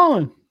 man, they're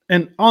balling.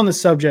 And on the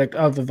subject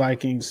of the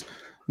Vikings, I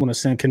want to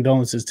send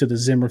condolences to the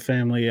Zimmer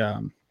family.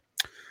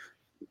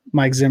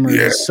 Mike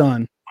Zimmer's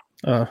son,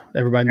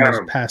 everybody knows,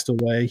 passed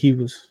away. He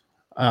was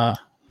a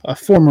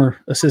former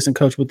assistant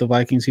coach with the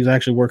Vikings. He was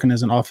actually working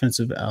as an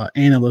offensive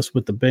analyst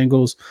with the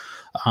Bengals.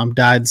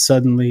 Died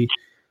suddenly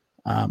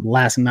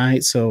last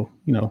night. So,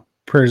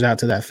 prayers out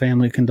to that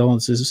family.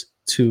 Condolences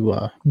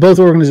to both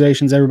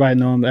organizations. Everybody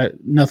know him.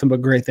 Nothing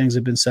but great things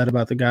have been said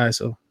about the guy.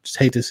 So just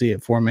hate to see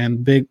it for him, man.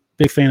 Big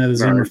fan of the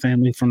Zimmer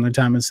family from their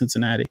time in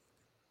Cincinnati.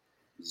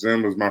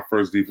 Zim was my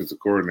first defensive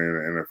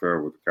coordinator in the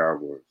NFL with the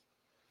Cowboys.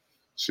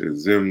 Shit,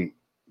 Zim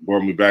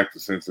brought me back to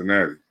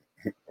Cincinnati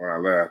when I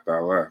left.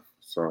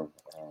 So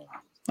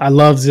I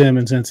love Zim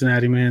in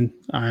Cincinnati, man.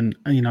 And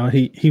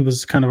he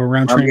was kind of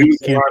around training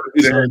camp.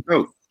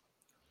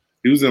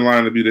 He was in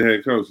line to be the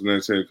head coach, the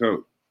next head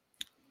coach.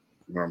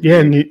 Yeah,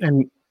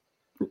 and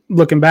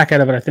looking back at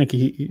it, I think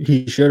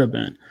he should have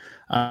been.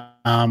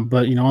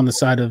 But on the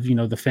side of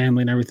the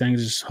family and everything,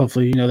 just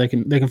hopefully they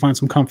can find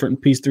some comfort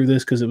and peace through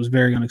this because it was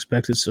very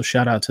unexpected. So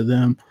shout out to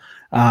them.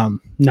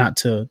 Not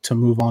to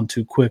move on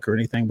too quick or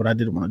anything, but I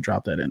didn't want to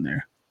drop that in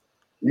there.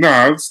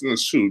 No, shoot.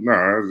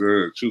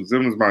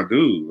 Zim is my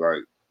dude.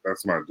 Like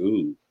that's my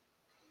dude,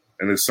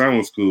 and his son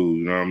was cool.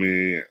 You know what I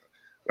mean?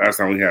 Last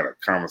time we had a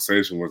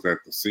conversation was at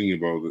the Senior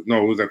Bowl.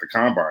 No, it was at the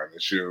Combine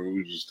this year. We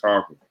were just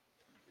talking,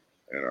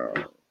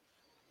 and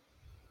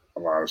a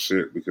lot of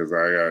shit because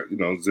I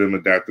got Zim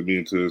adapted me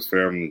into his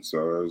family. So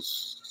it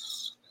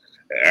was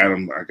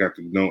Adam. I got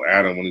to know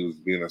Adam when he was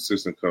being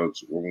assistant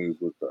coach when we was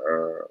with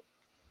the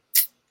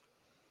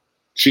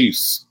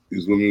Chiefs. He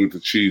was with me with the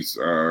Chiefs.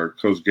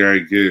 Coach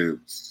Gary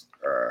Gibbs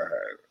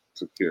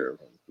took care of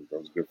him. I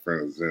was a good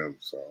friend of Zim.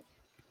 So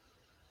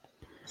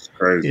it's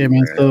crazy. Yeah,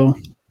 man. So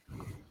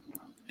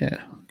yeah,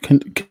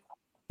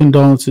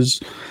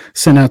 condolences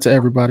sent out to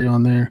everybody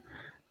on there.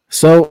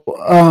 So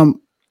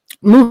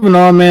moving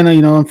on, man.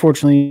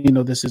 Unfortunately,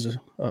 this is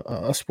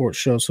a sports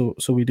show, so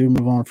we do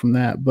move on from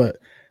that. But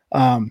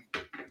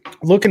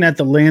looking at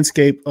the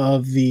landscape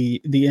of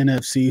the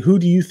NFC, who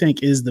do you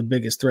think is the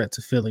biggest threat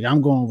to Philly?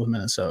 I'm going with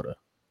Minnesota.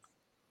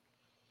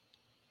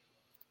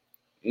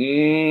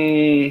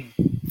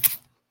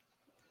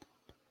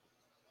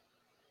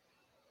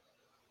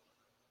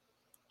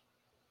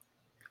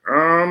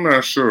 I'm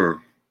not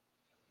sure.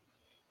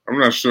 I'm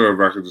not sure if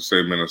I could just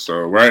say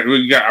Minnesota. Right?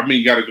 You got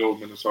to go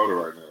with Minnesota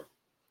right now.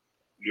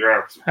 You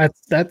have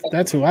to.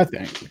 That's who I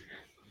think.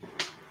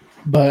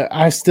 But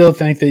I still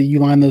think that you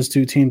line those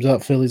two teams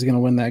up, Philly's going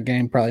to win that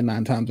game probably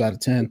 9 times out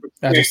of 10.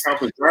 I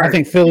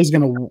think Philly's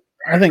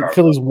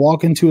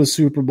walk into a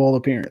Super Bowl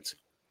appearance.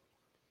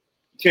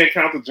 You can't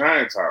count the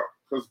Giants out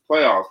because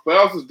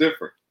playoffs is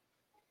different.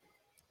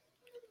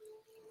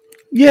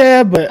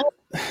 Yeah, but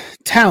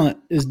talent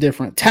is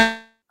different.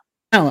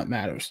 Talent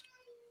matters.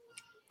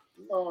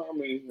 No,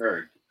 hey,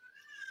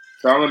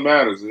 talent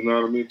matters. You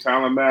know what I mean?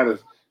 Talent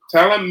matters.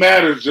 Talent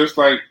matters just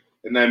like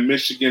in that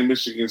Michigan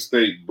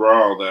State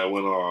brawl that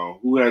went on.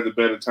 Who had the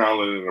better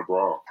talent in the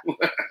brawl?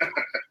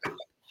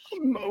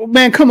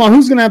 Man, come on.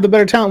 Who's going to have the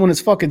better talent when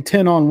it's fucking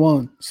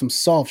 10-on-1? Some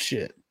soft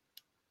shit.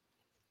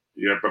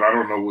 Yeah, but I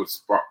don't know what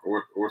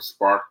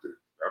sparked it.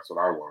 That's what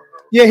I want to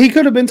know. Yeah, he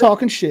could have been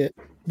talking shit.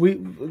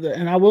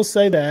 And I will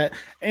say that.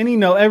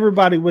 And,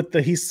 everybody with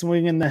he's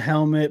swinging the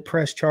helmet,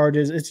 press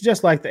charges. It's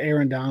just like the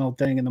Aaron Donald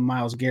thing and the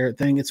Myles Garrett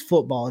thing. It's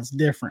football. It's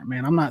different,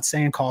 man. I'm not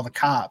saying call the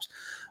cops.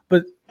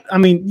 But,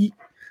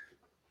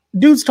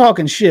 dude's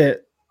talking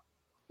shit.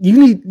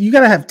 you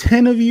got to have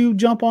 10 of you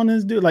jump on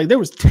this dude. Like there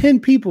was 10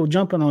 people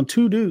jumping on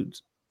 2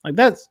 dudes. Like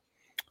that's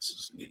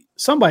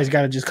somebody's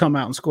got to just come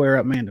out and square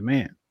up man to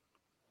man.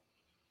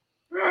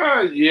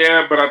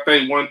 Yeah, but I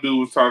think one dude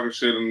was talking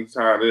shit, and that's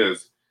how it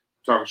is.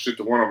 Talking shit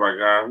to one of our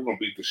guys, we're gonna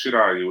beat the shit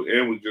out of you,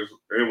 and we just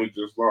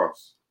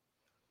lost.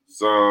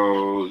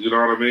 So you know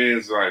what I mean?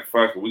 It's like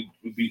fuck it, we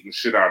beating the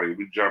shit out of you.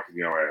 We jumping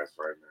your ass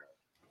right now.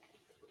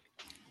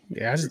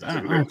 Yeah,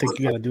 I don't think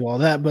you got to do all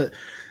that, but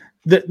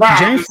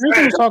James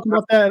Franklin was talking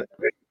about that.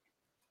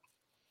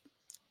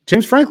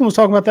 James Franklin was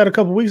talking about that a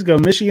couple weeks ago.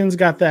 Michigan's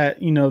got that,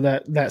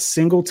 that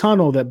single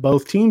tunnel that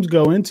both teams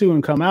go into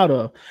and come out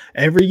of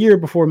every year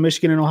before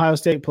Michigan and Ohio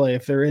State play.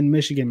 If they're in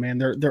Michigan, man,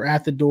 they're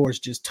at the doors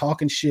just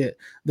talking shit.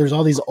 There's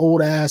all these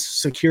old ass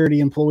security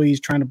employees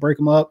trying to break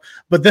them up.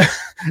 But the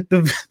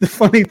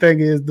funny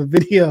thing is the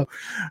video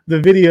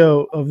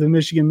of the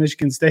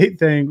Michigan State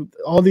thing.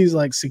 All these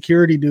like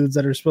security dudes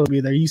that are supposed to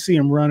be there, you see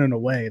them running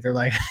away. They're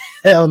like,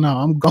 hell no,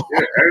 I'm going. Yeah,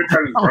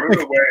 everybody's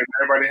running away, and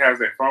everybody has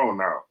their phone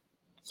now.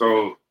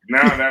 So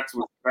now that's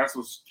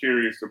what's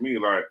curious to me.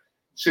 Like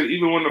shit,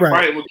 even when the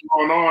fight was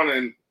going on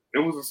and it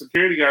was a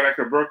security guy that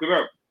could broke it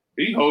up,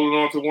 he holding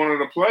on to one of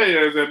the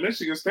players at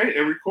Michigan State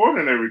and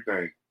recording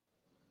everything.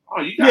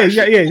 Oh, you got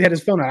he had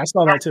his phone out. I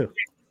saw that too.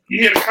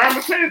 He had a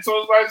conversation,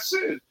 so it's like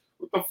shit.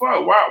 What the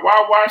fuck?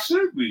 Why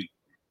should we?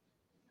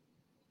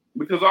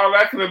 Because all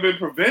that could have been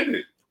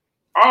prevented.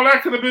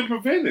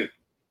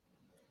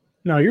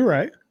 No, you're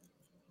right.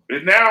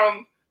 And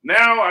now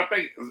I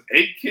think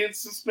 8 kids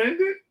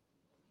suspended.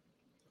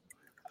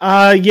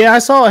 Yeah, I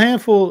saw a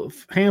handful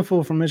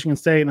from Michigan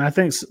State, and I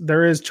think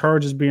there is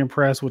charges being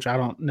pressed, which I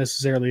don't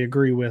necessarily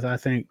agree with. I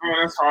think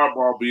that's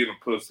Harbaugh being a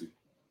pussy.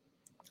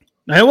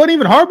 It wasn't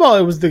even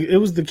Harbaugh. It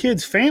was the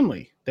kid's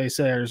family. They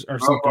say or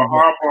something.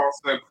 Harbaugh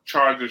said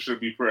charges should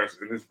be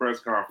pressed in his press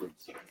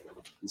conference.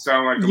 It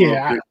sounded like a little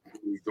bitch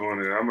when he's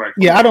doing it. I'm like,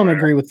 I don't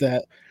agree with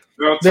that.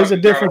 There's a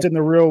difference in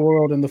the real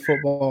world and the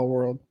football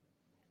world.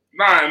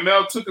 Nah, and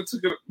Mel Tucker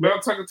took it on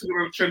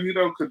the chin. He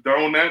don't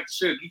condone that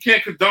shit. You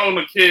can't condone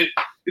a kid.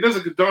 He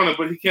doesn't condone it,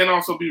 but he can't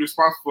also be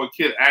responsible for a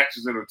kid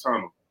actions in a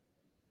tunnel.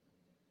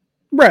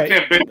 Right. You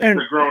can't benefit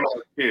a grown-up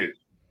kid.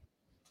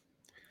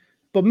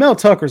 But Mel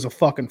Tucker's a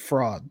fucking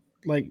fraud.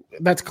 Like,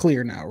 that's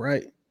clear now,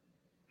 right?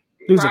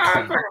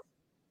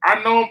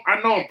 I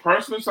know him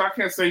personally, so I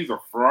can't say he's a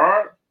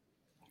fraud.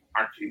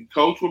 He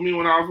coached with me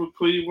when I was with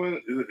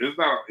Cleveland. He's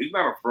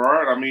not a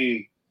fraud. I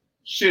mean,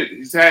 shit,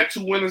 he's had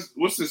 2 winners.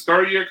 What's his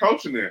 3rd year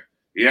coaching there?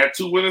 He had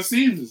 2 winning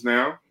seasons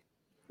now.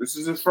 This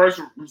is his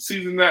first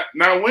season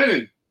not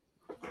winning.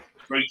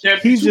 So he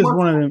can't. He's just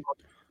one of them.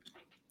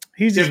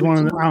 He's just one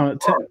of them. I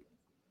don't know,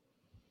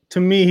 to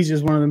me, he's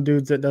just one of them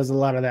dudes that does a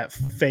lot of that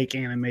fake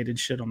animated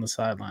shit on the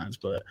sidelines.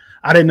 But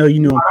I didn't know you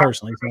knew him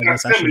personally, so I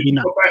guess I should be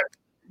not.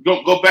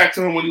 Go back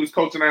to him when he was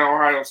coaching at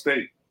Ohio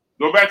State.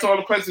 Go back to all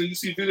the places you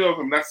see videos of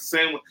him. That's the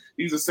same.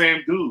 He's the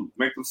same dude.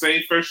 Make the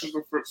same facial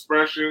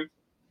expression,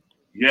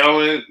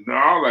 yelling, and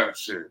all that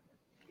shit.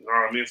 You know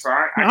what I mean? So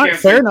I can't.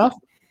 Fair enough.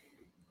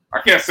 I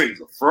can't say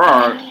he's a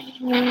fraud.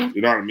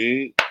 You know what I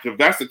mean? If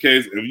that's the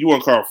case, if you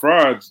want to call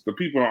frauds, the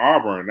people in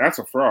Auburn, that's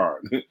a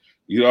fraud.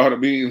 You know what I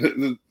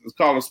mean? Let's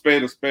call a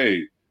spade a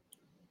spade.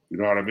 You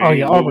know what I mean? Oh,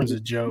 yeah, Auburn's a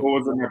joke. Who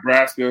was in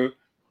Nebraska?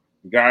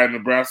 The guy in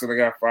Nebraska that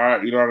got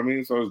fired. You know what I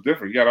mean? So it's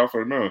different. You got to also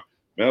remember,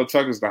 Mel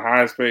Tucker's the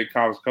highest paid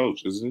college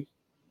coach, isn't he?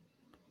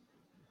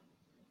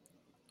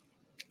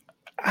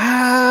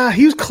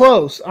 He was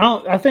close.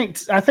 I think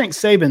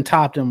Saban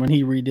topped him when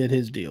he redid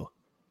his deal.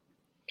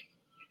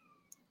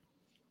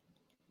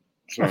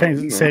 So, I think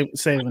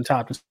Saban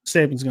topped him.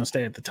 Saban's going to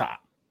stay at the top.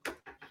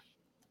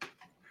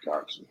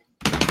 Gotcha.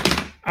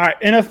 All right,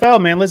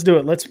 NFL, man, let's do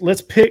it.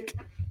 Let's pick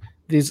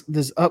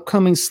this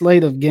upcoming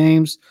slate of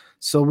games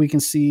so we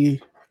can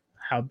see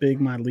how big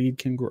my lead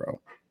can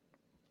grow.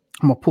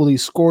 I'm going to pull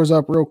these scores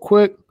up real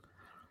quick.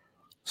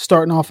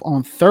 Starting off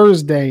on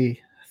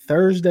Thursday.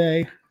 These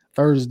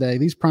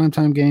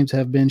primetime games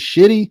have been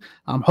shitty.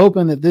 I'm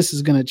hoping that this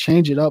is going to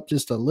change it up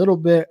just a little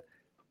bit,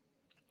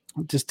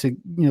 just to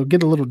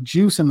get a little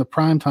juice in the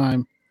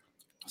primetime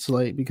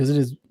slate, because it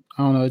is,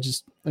 I don't know,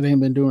 it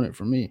ain't been doing it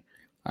for me.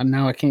 And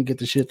now I can't get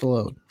the shit to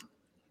load.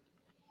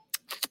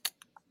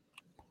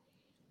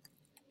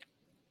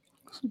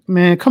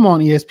 Man, come on,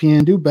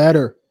 ESPN, do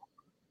better.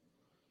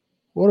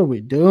 What are we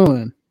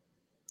doing?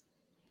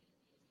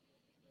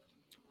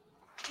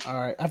 All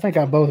right, I think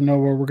I both know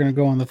where we're going to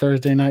go on the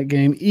Thursday night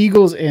game.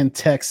 Eagles and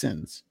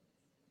Texans.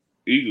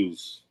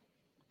 Eagles.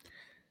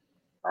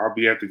 I'll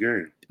be at the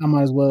game. I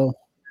might as well.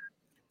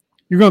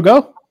 You're going to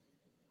go?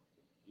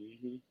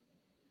 Mm-hmm.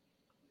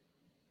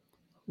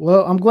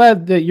 Well, I'm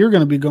glad that you're going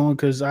to be going,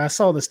 because I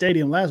saw the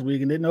stadium last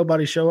week and didn't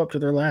nobody show up to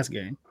their last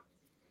game.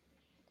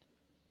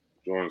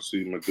 Going to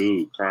see my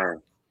dude,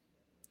 Kyle.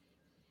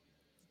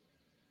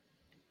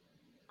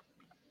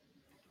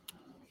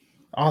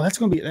 Oh, that's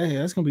gonna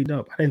be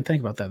dope. I didn't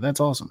think about that. That's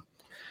awesome.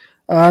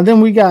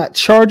 Then we got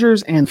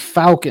Chargers and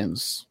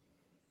Falcons.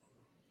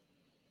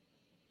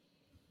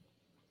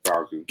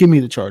 Falcons. Give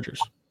me the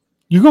Chargers.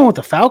 You going with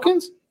the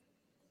Falcons?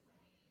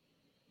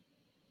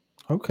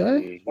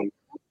 Okay.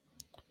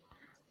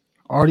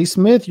 Artie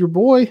Smith, your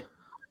boy.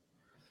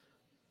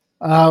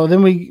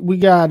 Then we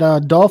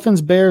got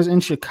Dolphins Bears in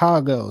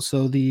Chicago.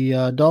 So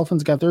the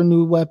Dolphins got their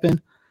new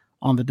weapon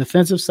on the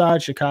defensive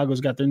side.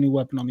 Chicago's got their new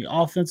weapon on the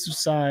offensive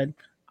side.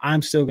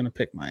 I'm still going to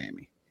pick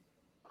Miami.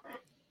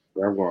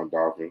 I'm going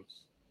Dolphins.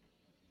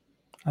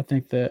 I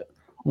think that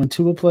when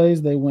Tua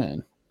plays, they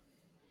win.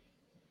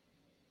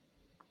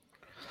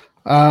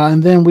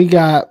 And then we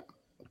got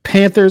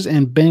Panthers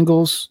and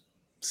Bengals,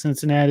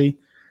 Cincinnati.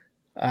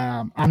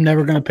 I'm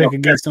never going to pick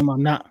against them.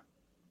 I'm not.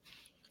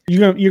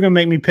 You're gonna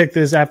make me pick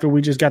this after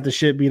we just got the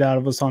shit beat out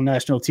of us on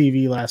national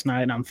TV last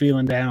night, and I'm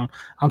feeling down.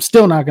 I'm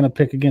still not going to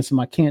pick against them.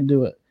 I can't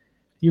do it.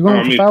 You going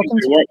with the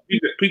Falcons?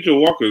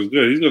 PJ Walker is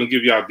good. He's going to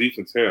give y'all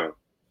defense hell.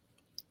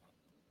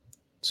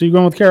 So you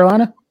going with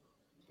Carolina?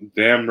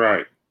 Damn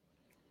right.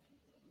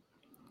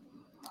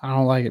 I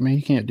don't like it, man.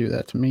 You can't do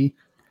that to me.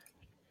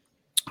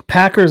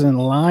 Packers and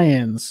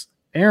Lions.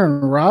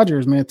 Aaron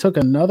Rodgers, man, took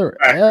another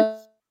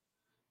L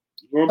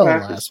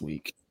last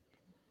week.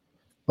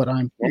 But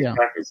I'm picking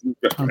Packers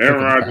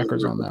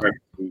on that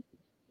one.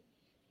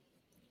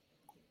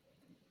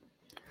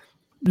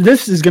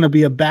 This is going to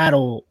be a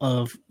battle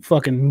of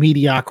fucking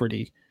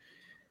mediocrity.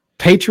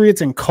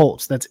 Patriots and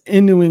Colts. That's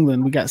in New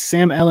England. We got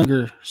Sam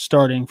Ehlinger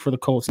starting for the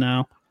Colts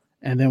now.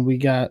 And then we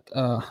got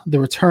the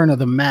return of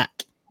the Mac.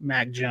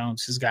 Mac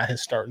Jones has got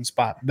his starting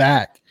spot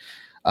back.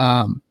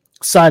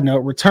 Side note,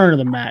 return of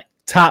the Mac.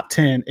 Top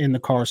 10 in the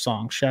car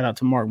song. Shout out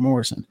to Mark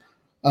Morrison.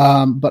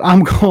 But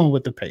I'm going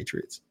with the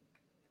Patriots.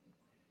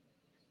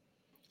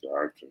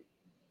 Gotcha.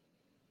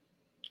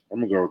 I'm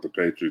going to go with the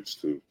Patriots,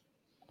 too.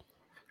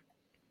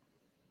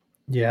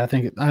 Yeah, I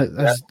think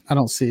I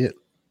don't see it.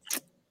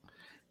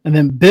 And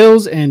then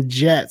Bills and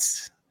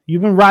Jets.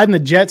 You've been riding the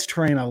Jets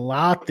train a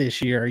lot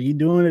this year. Are you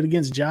doing it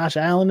against Josh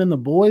Allen and the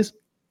boys?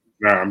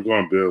 Nah, I'm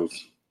going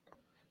Bills.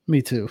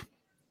 Me too.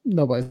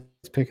 Nobody's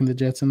picking the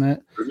Jets in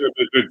that. It's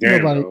a good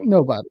game,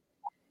 nobody.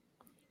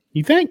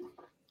 You think?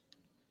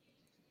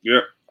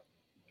 Yeah.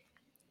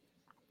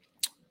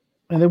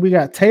 And then we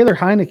got Taylor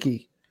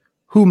Heineke,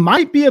 who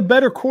might be a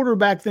better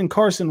quarterback than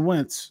Carson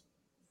Wentz.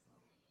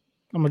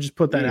 I'm going to just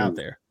put that out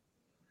there.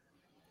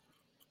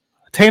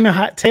 Taylor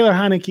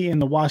Heineke and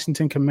the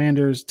Washington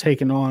Commanders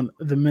taking on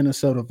the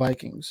Minnesota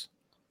Vikings.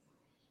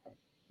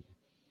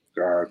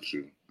 Got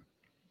you.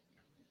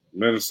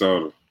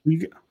 Minnesota.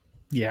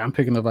 Yeah, I'm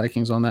picking the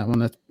Vikings on that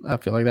one. I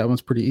feel like that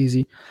one's pretty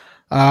easy.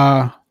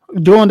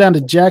 Going down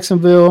to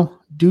Jacksonville,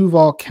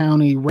 Duval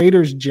County,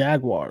 Raiders,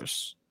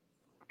 Jaguars.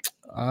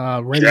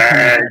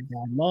 Raiders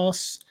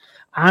loss.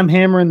 I'm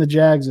hammering the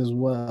Jags as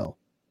well.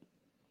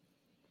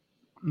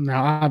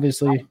 Now,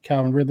 obviously,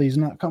 Calvin Ridley's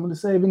not coming to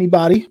save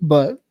anybody,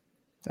 but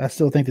I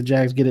still think the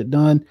Jags get it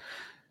done.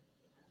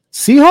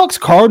 Seahawks,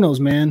 Cardinals,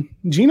 man.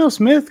 Geno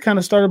Smith kind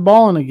of started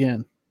balling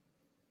again.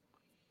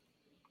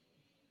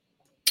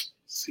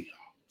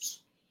 Seahawks.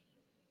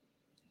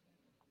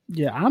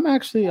 Yeah, I'm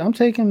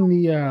taking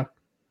the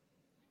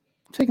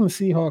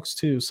Seahawks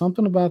too.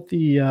 Something about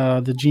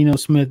the Geno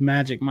Smith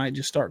magic might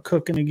just start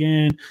cooking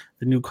again.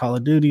 The new Call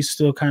of Duty's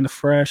still kind of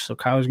fresh, so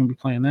Kyler's gonna be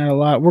playing that a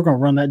lot. We're gonna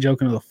run that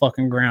joke into the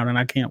fucking ground, and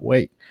I can't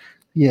wait.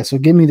 Yeah, so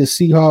give me the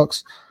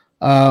Seahawks.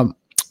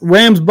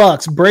 Rams,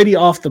 Bucks, Brady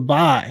off the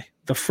bye.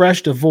 The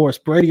fresh divorce.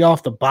 Brady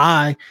off the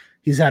bye.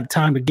 He's had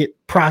time to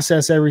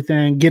process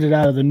everything, get it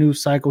out of the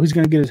news cycle. He's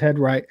gonna get his head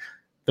right.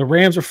 The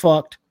Rams are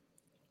fucked.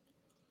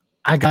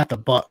 I got the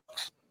Bucks.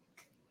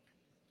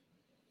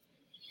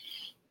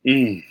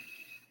 Yeah,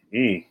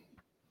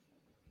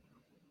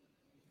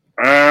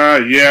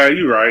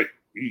 you're right.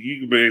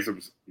 You made some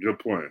good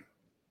point.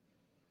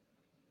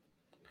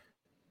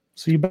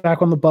 So you're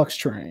back on the Bucks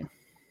train.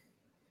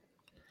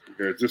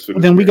 Okay,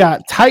 then we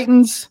got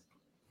Titans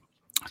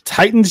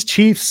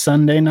Chiefs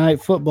Sunday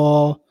Night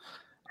Football.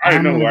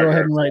 I'm going to go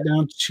ahead and write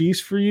down Chiefs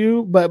for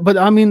you, but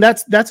I mean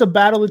that's a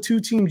battle of two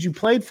teams you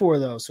played for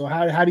though. So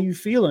how do you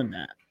feel in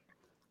that?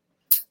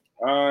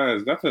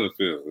 It's nothing to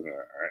feel.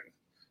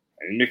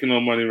 I ain't making no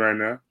money right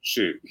now.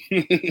 Shit.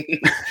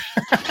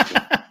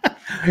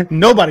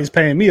 Nobody's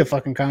paying me a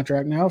fucking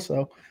contract now.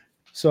 So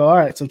all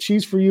right. So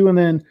Chiefs for you, and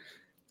then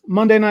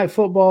Monday Night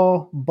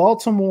Football,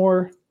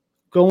 Baltimore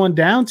going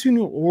down to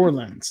New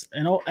Orleans,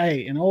 and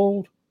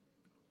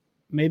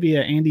maybe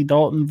a Andy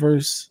Dalton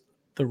versus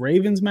the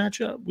Ravens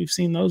matchup. We've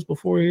seen those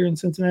before here in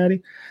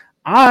Cincinnati.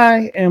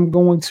 I am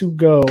going to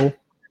go.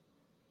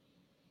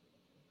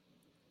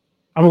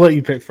 I'm gonna let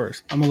you pick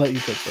first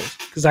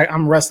because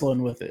I'm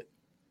wrestling with it.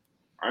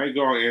 I ain't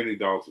going Andy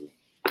Dalton.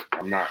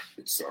 I'm not.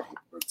 So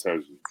that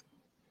tells you.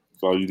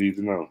 That's all you need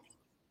to know.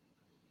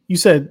 You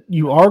said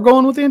you are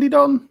going with Andy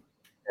Dalton?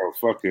 Oh,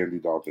 fuck Andy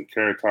Dalton.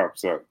 Carrot Top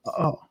sucks.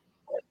 Oh,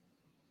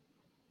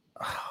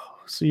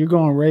 so you're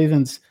going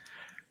Ravens.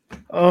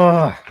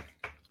 Oh.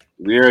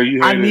 Yeah,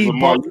 you I need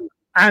Baltimore.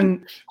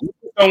 You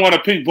don't want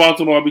to pick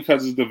Baltimore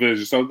because it's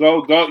division. So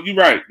go. You're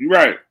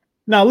right.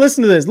 Now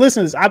listen to this.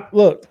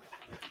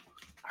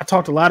 I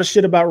talked a lot of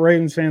shit about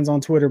Ravens fans on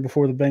Twitter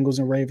before the Bengals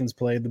and Ravens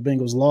played. The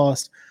Bengals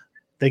lost.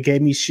 They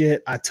gave me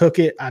shit. I took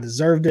it. I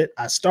deserved it.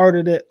 I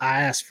started it. I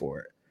asked for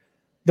it.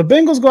 The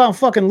Bengals go out and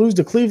fucking lose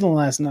to Cleveland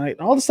last night.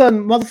 All of a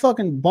sudden,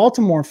 motherfucking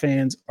Baltimore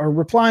fans are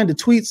replying to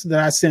tweets that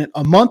I sent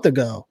a month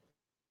ago,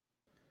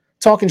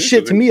 talking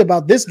shit to me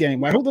about this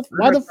game. Like,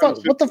 why the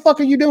fuck? What the fuck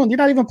are you doing? You're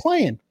not even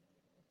playing.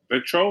 They're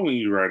trolling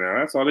you right now.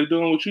 That's all they're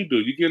doing. What you do?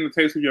 You're getting a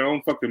taste of your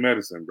own fucking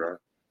medicine, bro.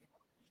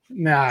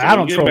 Nah, so I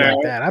don't troll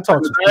like that. I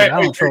talk to shit.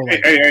 I don't troll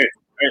like that.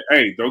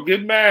 Hey, don't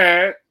get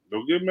mad.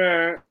 Don't get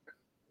mad.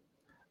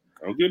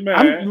 Don't get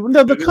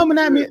mad. They're coming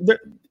at me.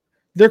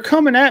 They're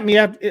coming at me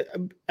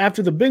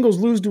after the Bengals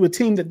lose to a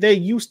team that they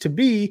used to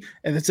be,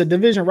 and it's a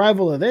division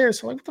rival of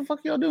theirs. So, like, what the fuck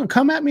y'all doing?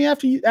 Come at me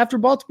after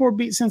Baltimore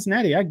beat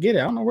Cincinnati. I get it.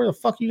 I don't know where the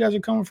fuck you guys are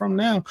coming from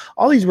now.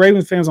 All these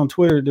Ravens fans on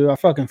Twitter, dude, are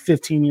fucking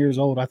 15 years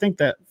old. I think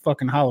that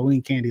fucking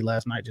Halloween candy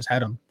last night just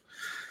had them,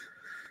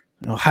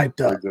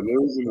 hyped up.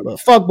 But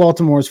fuck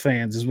Baltimore's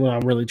fans is what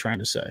I'm really trying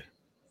to say.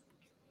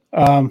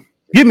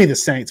 Give me the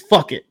Saints.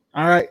 Fuck it.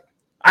 All right.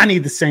 I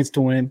need the Saints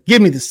to win.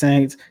 Give me the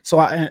Saints.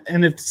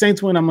 And if the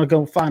Saints win, I'm going to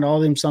go find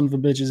all them son of a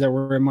bitches that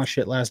were in my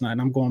shit last night,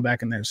 and I'm going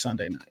back in there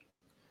Sunday night.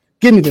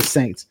 Give me the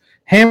Saints.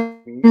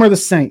 Hammer the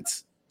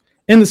Saints.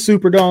 In the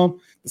Superdome,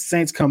 the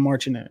Saints come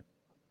marching in.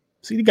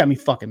 See, you got me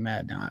fucking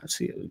mad now.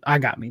 See, I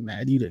got me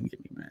mad. You didn't get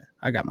me mad.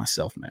 I got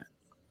myself mad.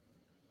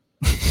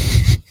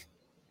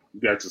 You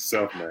got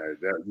yourself mad.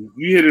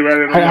 You hit it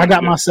right at the I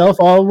got myself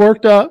all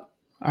worked up.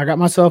 I got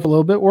myself a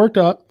little bit worked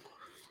up.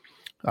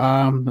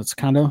 That's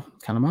kind of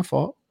my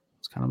fault.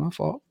 It's kind of my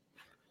fault.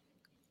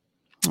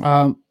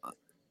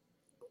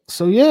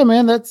 So yeah,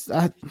 man, that's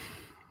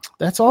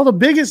all the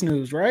biggest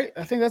news, right?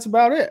 I think that's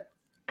about it.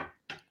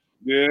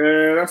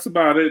 Yeah, that's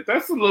about it.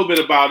 That's a little bit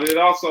about it.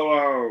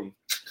 Also,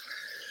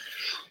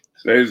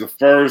 today's the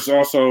first.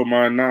 Also,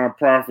 my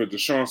nonprofit, the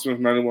Shaun Smith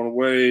 91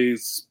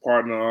 Ways,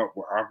 partner up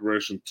with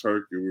Operation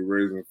Turkey. We're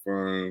raising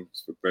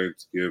funds for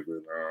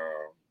Thanksgiving.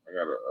 I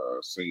gotta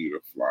send you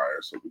the flyer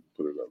so we can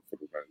put it up for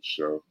the next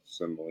show.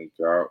 Send the link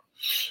out.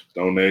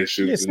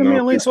 Donations. Yeah, send me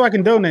a link so I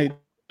can donate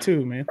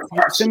too, man.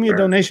 Send me a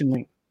donation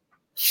link.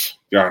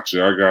 Got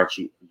you. I got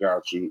you.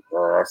 I'll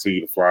send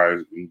you the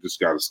flyers. You just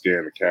gotta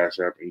scan the Cash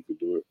App and you can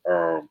do it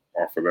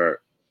off of that.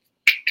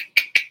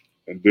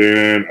 And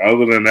then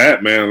other than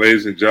that, man,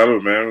 ladies and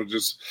gentlemen, man,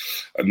 just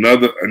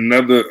another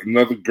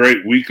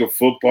great week of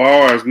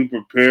football as we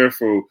prepare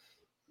for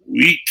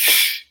week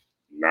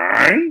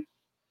 9.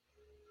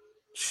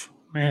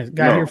 Man, it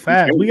got here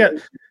fast. We got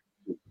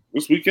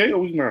what's week 8 or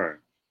week 9?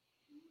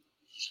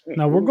 Shit,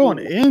 no, we're going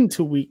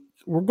into week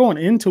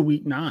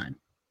 9.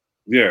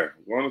 Yeah,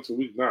 going into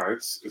week 9.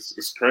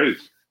 It's crazy.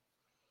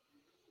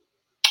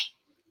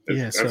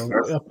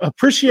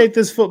 Appreciate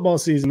this football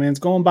season, man. It's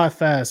going by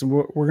fast, and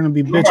we're gonna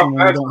be bitching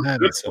when we don't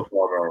have it. So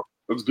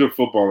it's good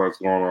football that's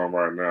going on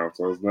right now.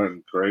 So it's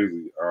nothing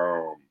crazy.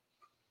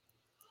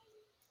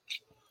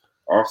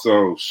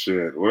 Also,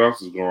 shit. What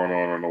else is going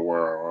on in the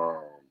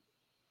world?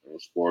 In the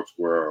sports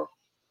world.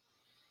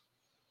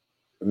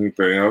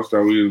 Anything else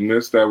that we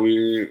missed that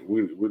we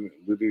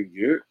didn't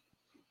get?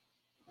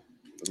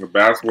 In the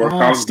basketball,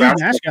 college Steve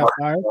basketball. Nash got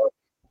fired.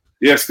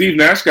 Yeah, Steve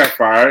Nash got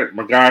fired.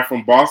 My guy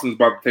from Boston is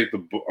about to take the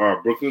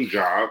Brooklyn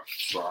job.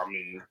 So I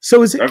mean,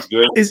 that's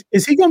good.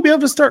 Is he going to be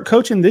able to start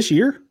coaching this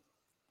year?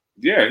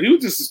 Yeah, he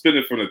was just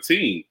suspended from the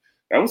team.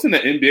 That was in the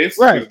NBA.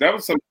 Right. That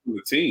was something from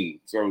the team.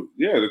 So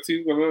yeah, the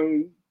team's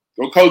gonna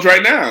go coach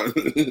right now.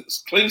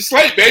 Clean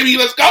slate, baby.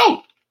 Let's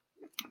go.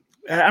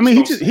 I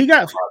mean, he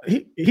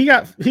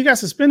got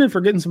suspended for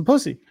getting some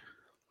pussy.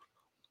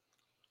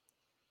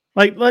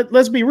 Like,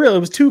 let's be real. It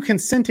was 2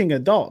 consenting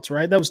adults,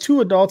 right? That was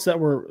 2 adults that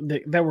were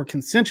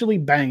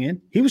consensually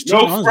banging. He was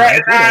cheating on his wife.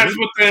 No fraternizing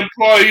with the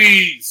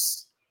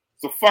employees.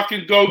 It's a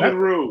fucking golden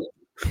rule.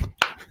 I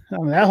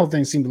mean, that whole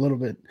thing seemed a little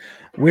bit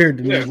weird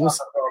to me. We'll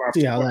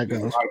see how that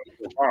goes.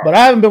 But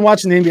I haven't been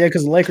watching the NBA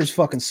because the Lakers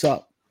fucking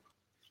suck.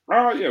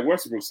 Oh yeah,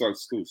 Westbrook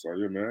sucks too. So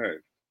you're mad.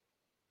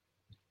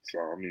 So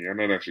I mean, I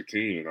know that's your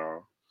team and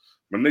all.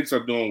 My Knicks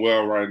are doing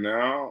well right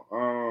now.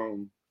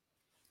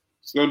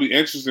 It's going to be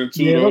interesting,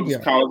 too, though.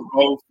 This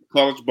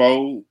college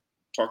bowl.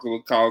 Talk a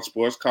little college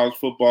sports. College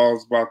football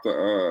is about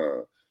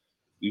to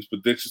these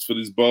predictions for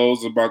these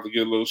bowls are about to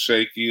get a little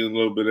shaky and a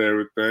little bit of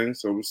everything.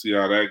 So we'll see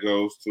how that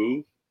goes,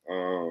 too.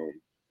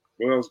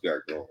 What else got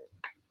going?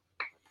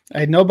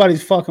 Hey,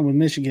 nobody's fucking with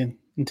Michigan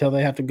until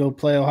they have to go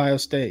play Ohio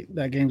State.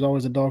 That game's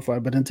always a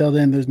dogfight. But until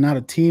then, there's not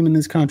a team in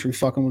this country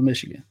fucking with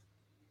Michigan.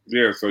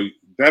 Yeah, so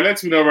that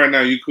lets me know right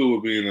now you cool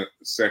with being a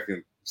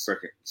second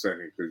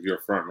because you're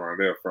front runner.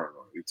 They're front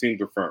runner. Your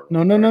team's a front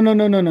runner. No.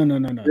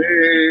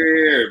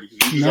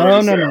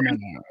 Yeah. No.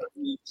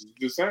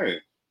 Just saying.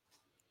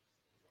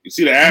 You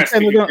see the ass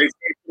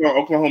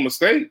Oklahoma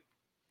State.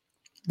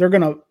 They're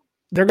gonna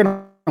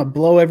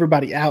blow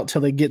everybody out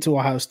till they get to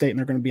Ohio State, and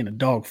they're gonna be in a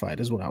dogfight.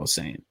 Is what I was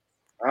saying.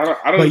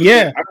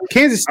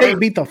 Kansas State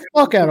beat the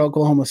fuck out of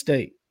Oklahoma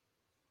State.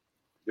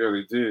 Yeah,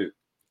 they did.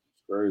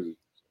 It's crazy.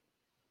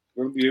 It's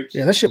gonna be interesting.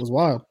 Yeah, that shit was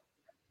wild.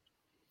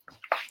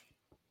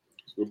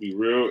 It's gonna be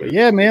real. But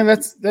yeah, man,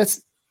 that's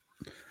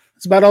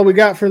That's about all we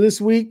got for this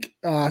week.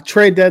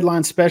 Trade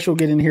deadline special.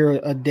 Get in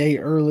here a day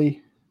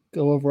early.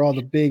 Go over all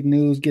the big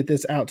news. Get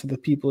this out to the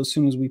people as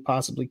soon as we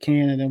possibly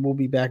can, and then we'll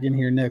be back in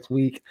here next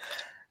week.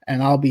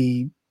 And I'll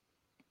be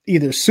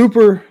either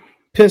super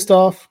pissed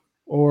off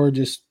or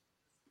just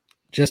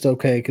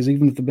okay, because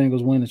even if the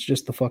Bengals win, it's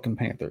just the fucking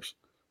Panthers.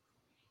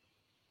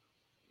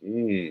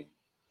 Ladies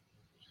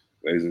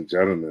and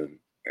gentlemen,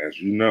 as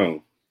you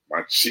know,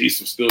 my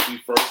Chiefs will still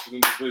be first in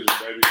the division,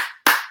 baby.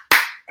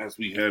 As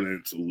we head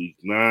into week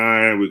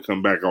 9, we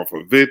come back off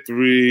a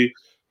victory.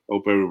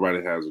 Hope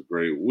everybody has a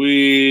great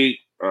week.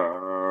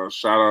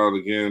 Shout out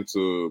again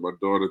to my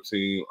daughter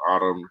team,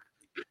 Autumn,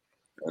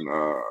 and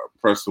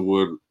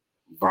Prestonwood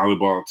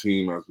volleyball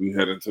team as we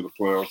head into the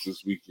playoffs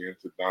this weekend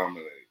to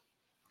dominate.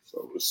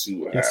 So we'll see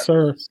what happens. Yes,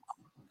 sir.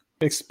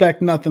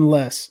 Expect nothing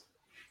less.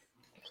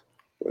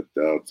 But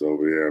doubts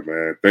over here,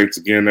 man. Thanks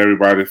again,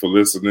 everybody, for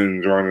listening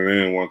and joining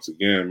in once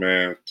again,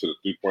 man, to the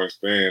 3 Point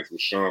Stands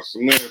with Shaun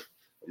Smith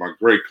and my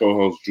great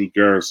co-host, Drew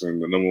Garrison,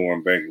 the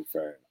 #1 banking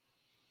fan.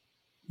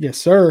 Yes,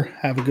 sir.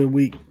 Have a good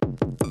week.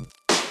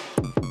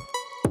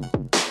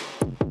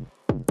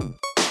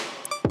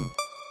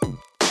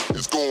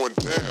 It's going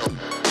down.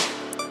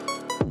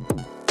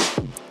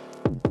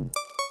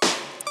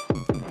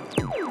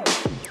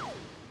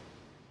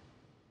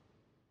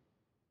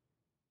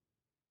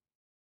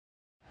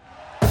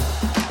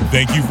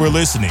 Thank you for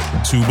listening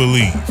to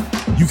Believe.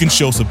 You can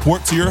show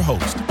support to your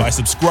host by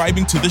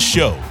subscribing to the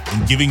show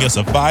and giving us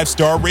a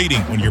 5-star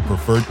rating on your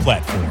preferred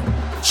platform.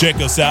 Check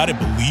us out at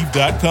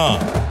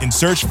Believe.com and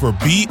search for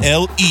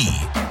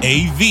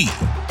BLEAV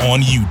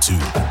on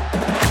YouTube.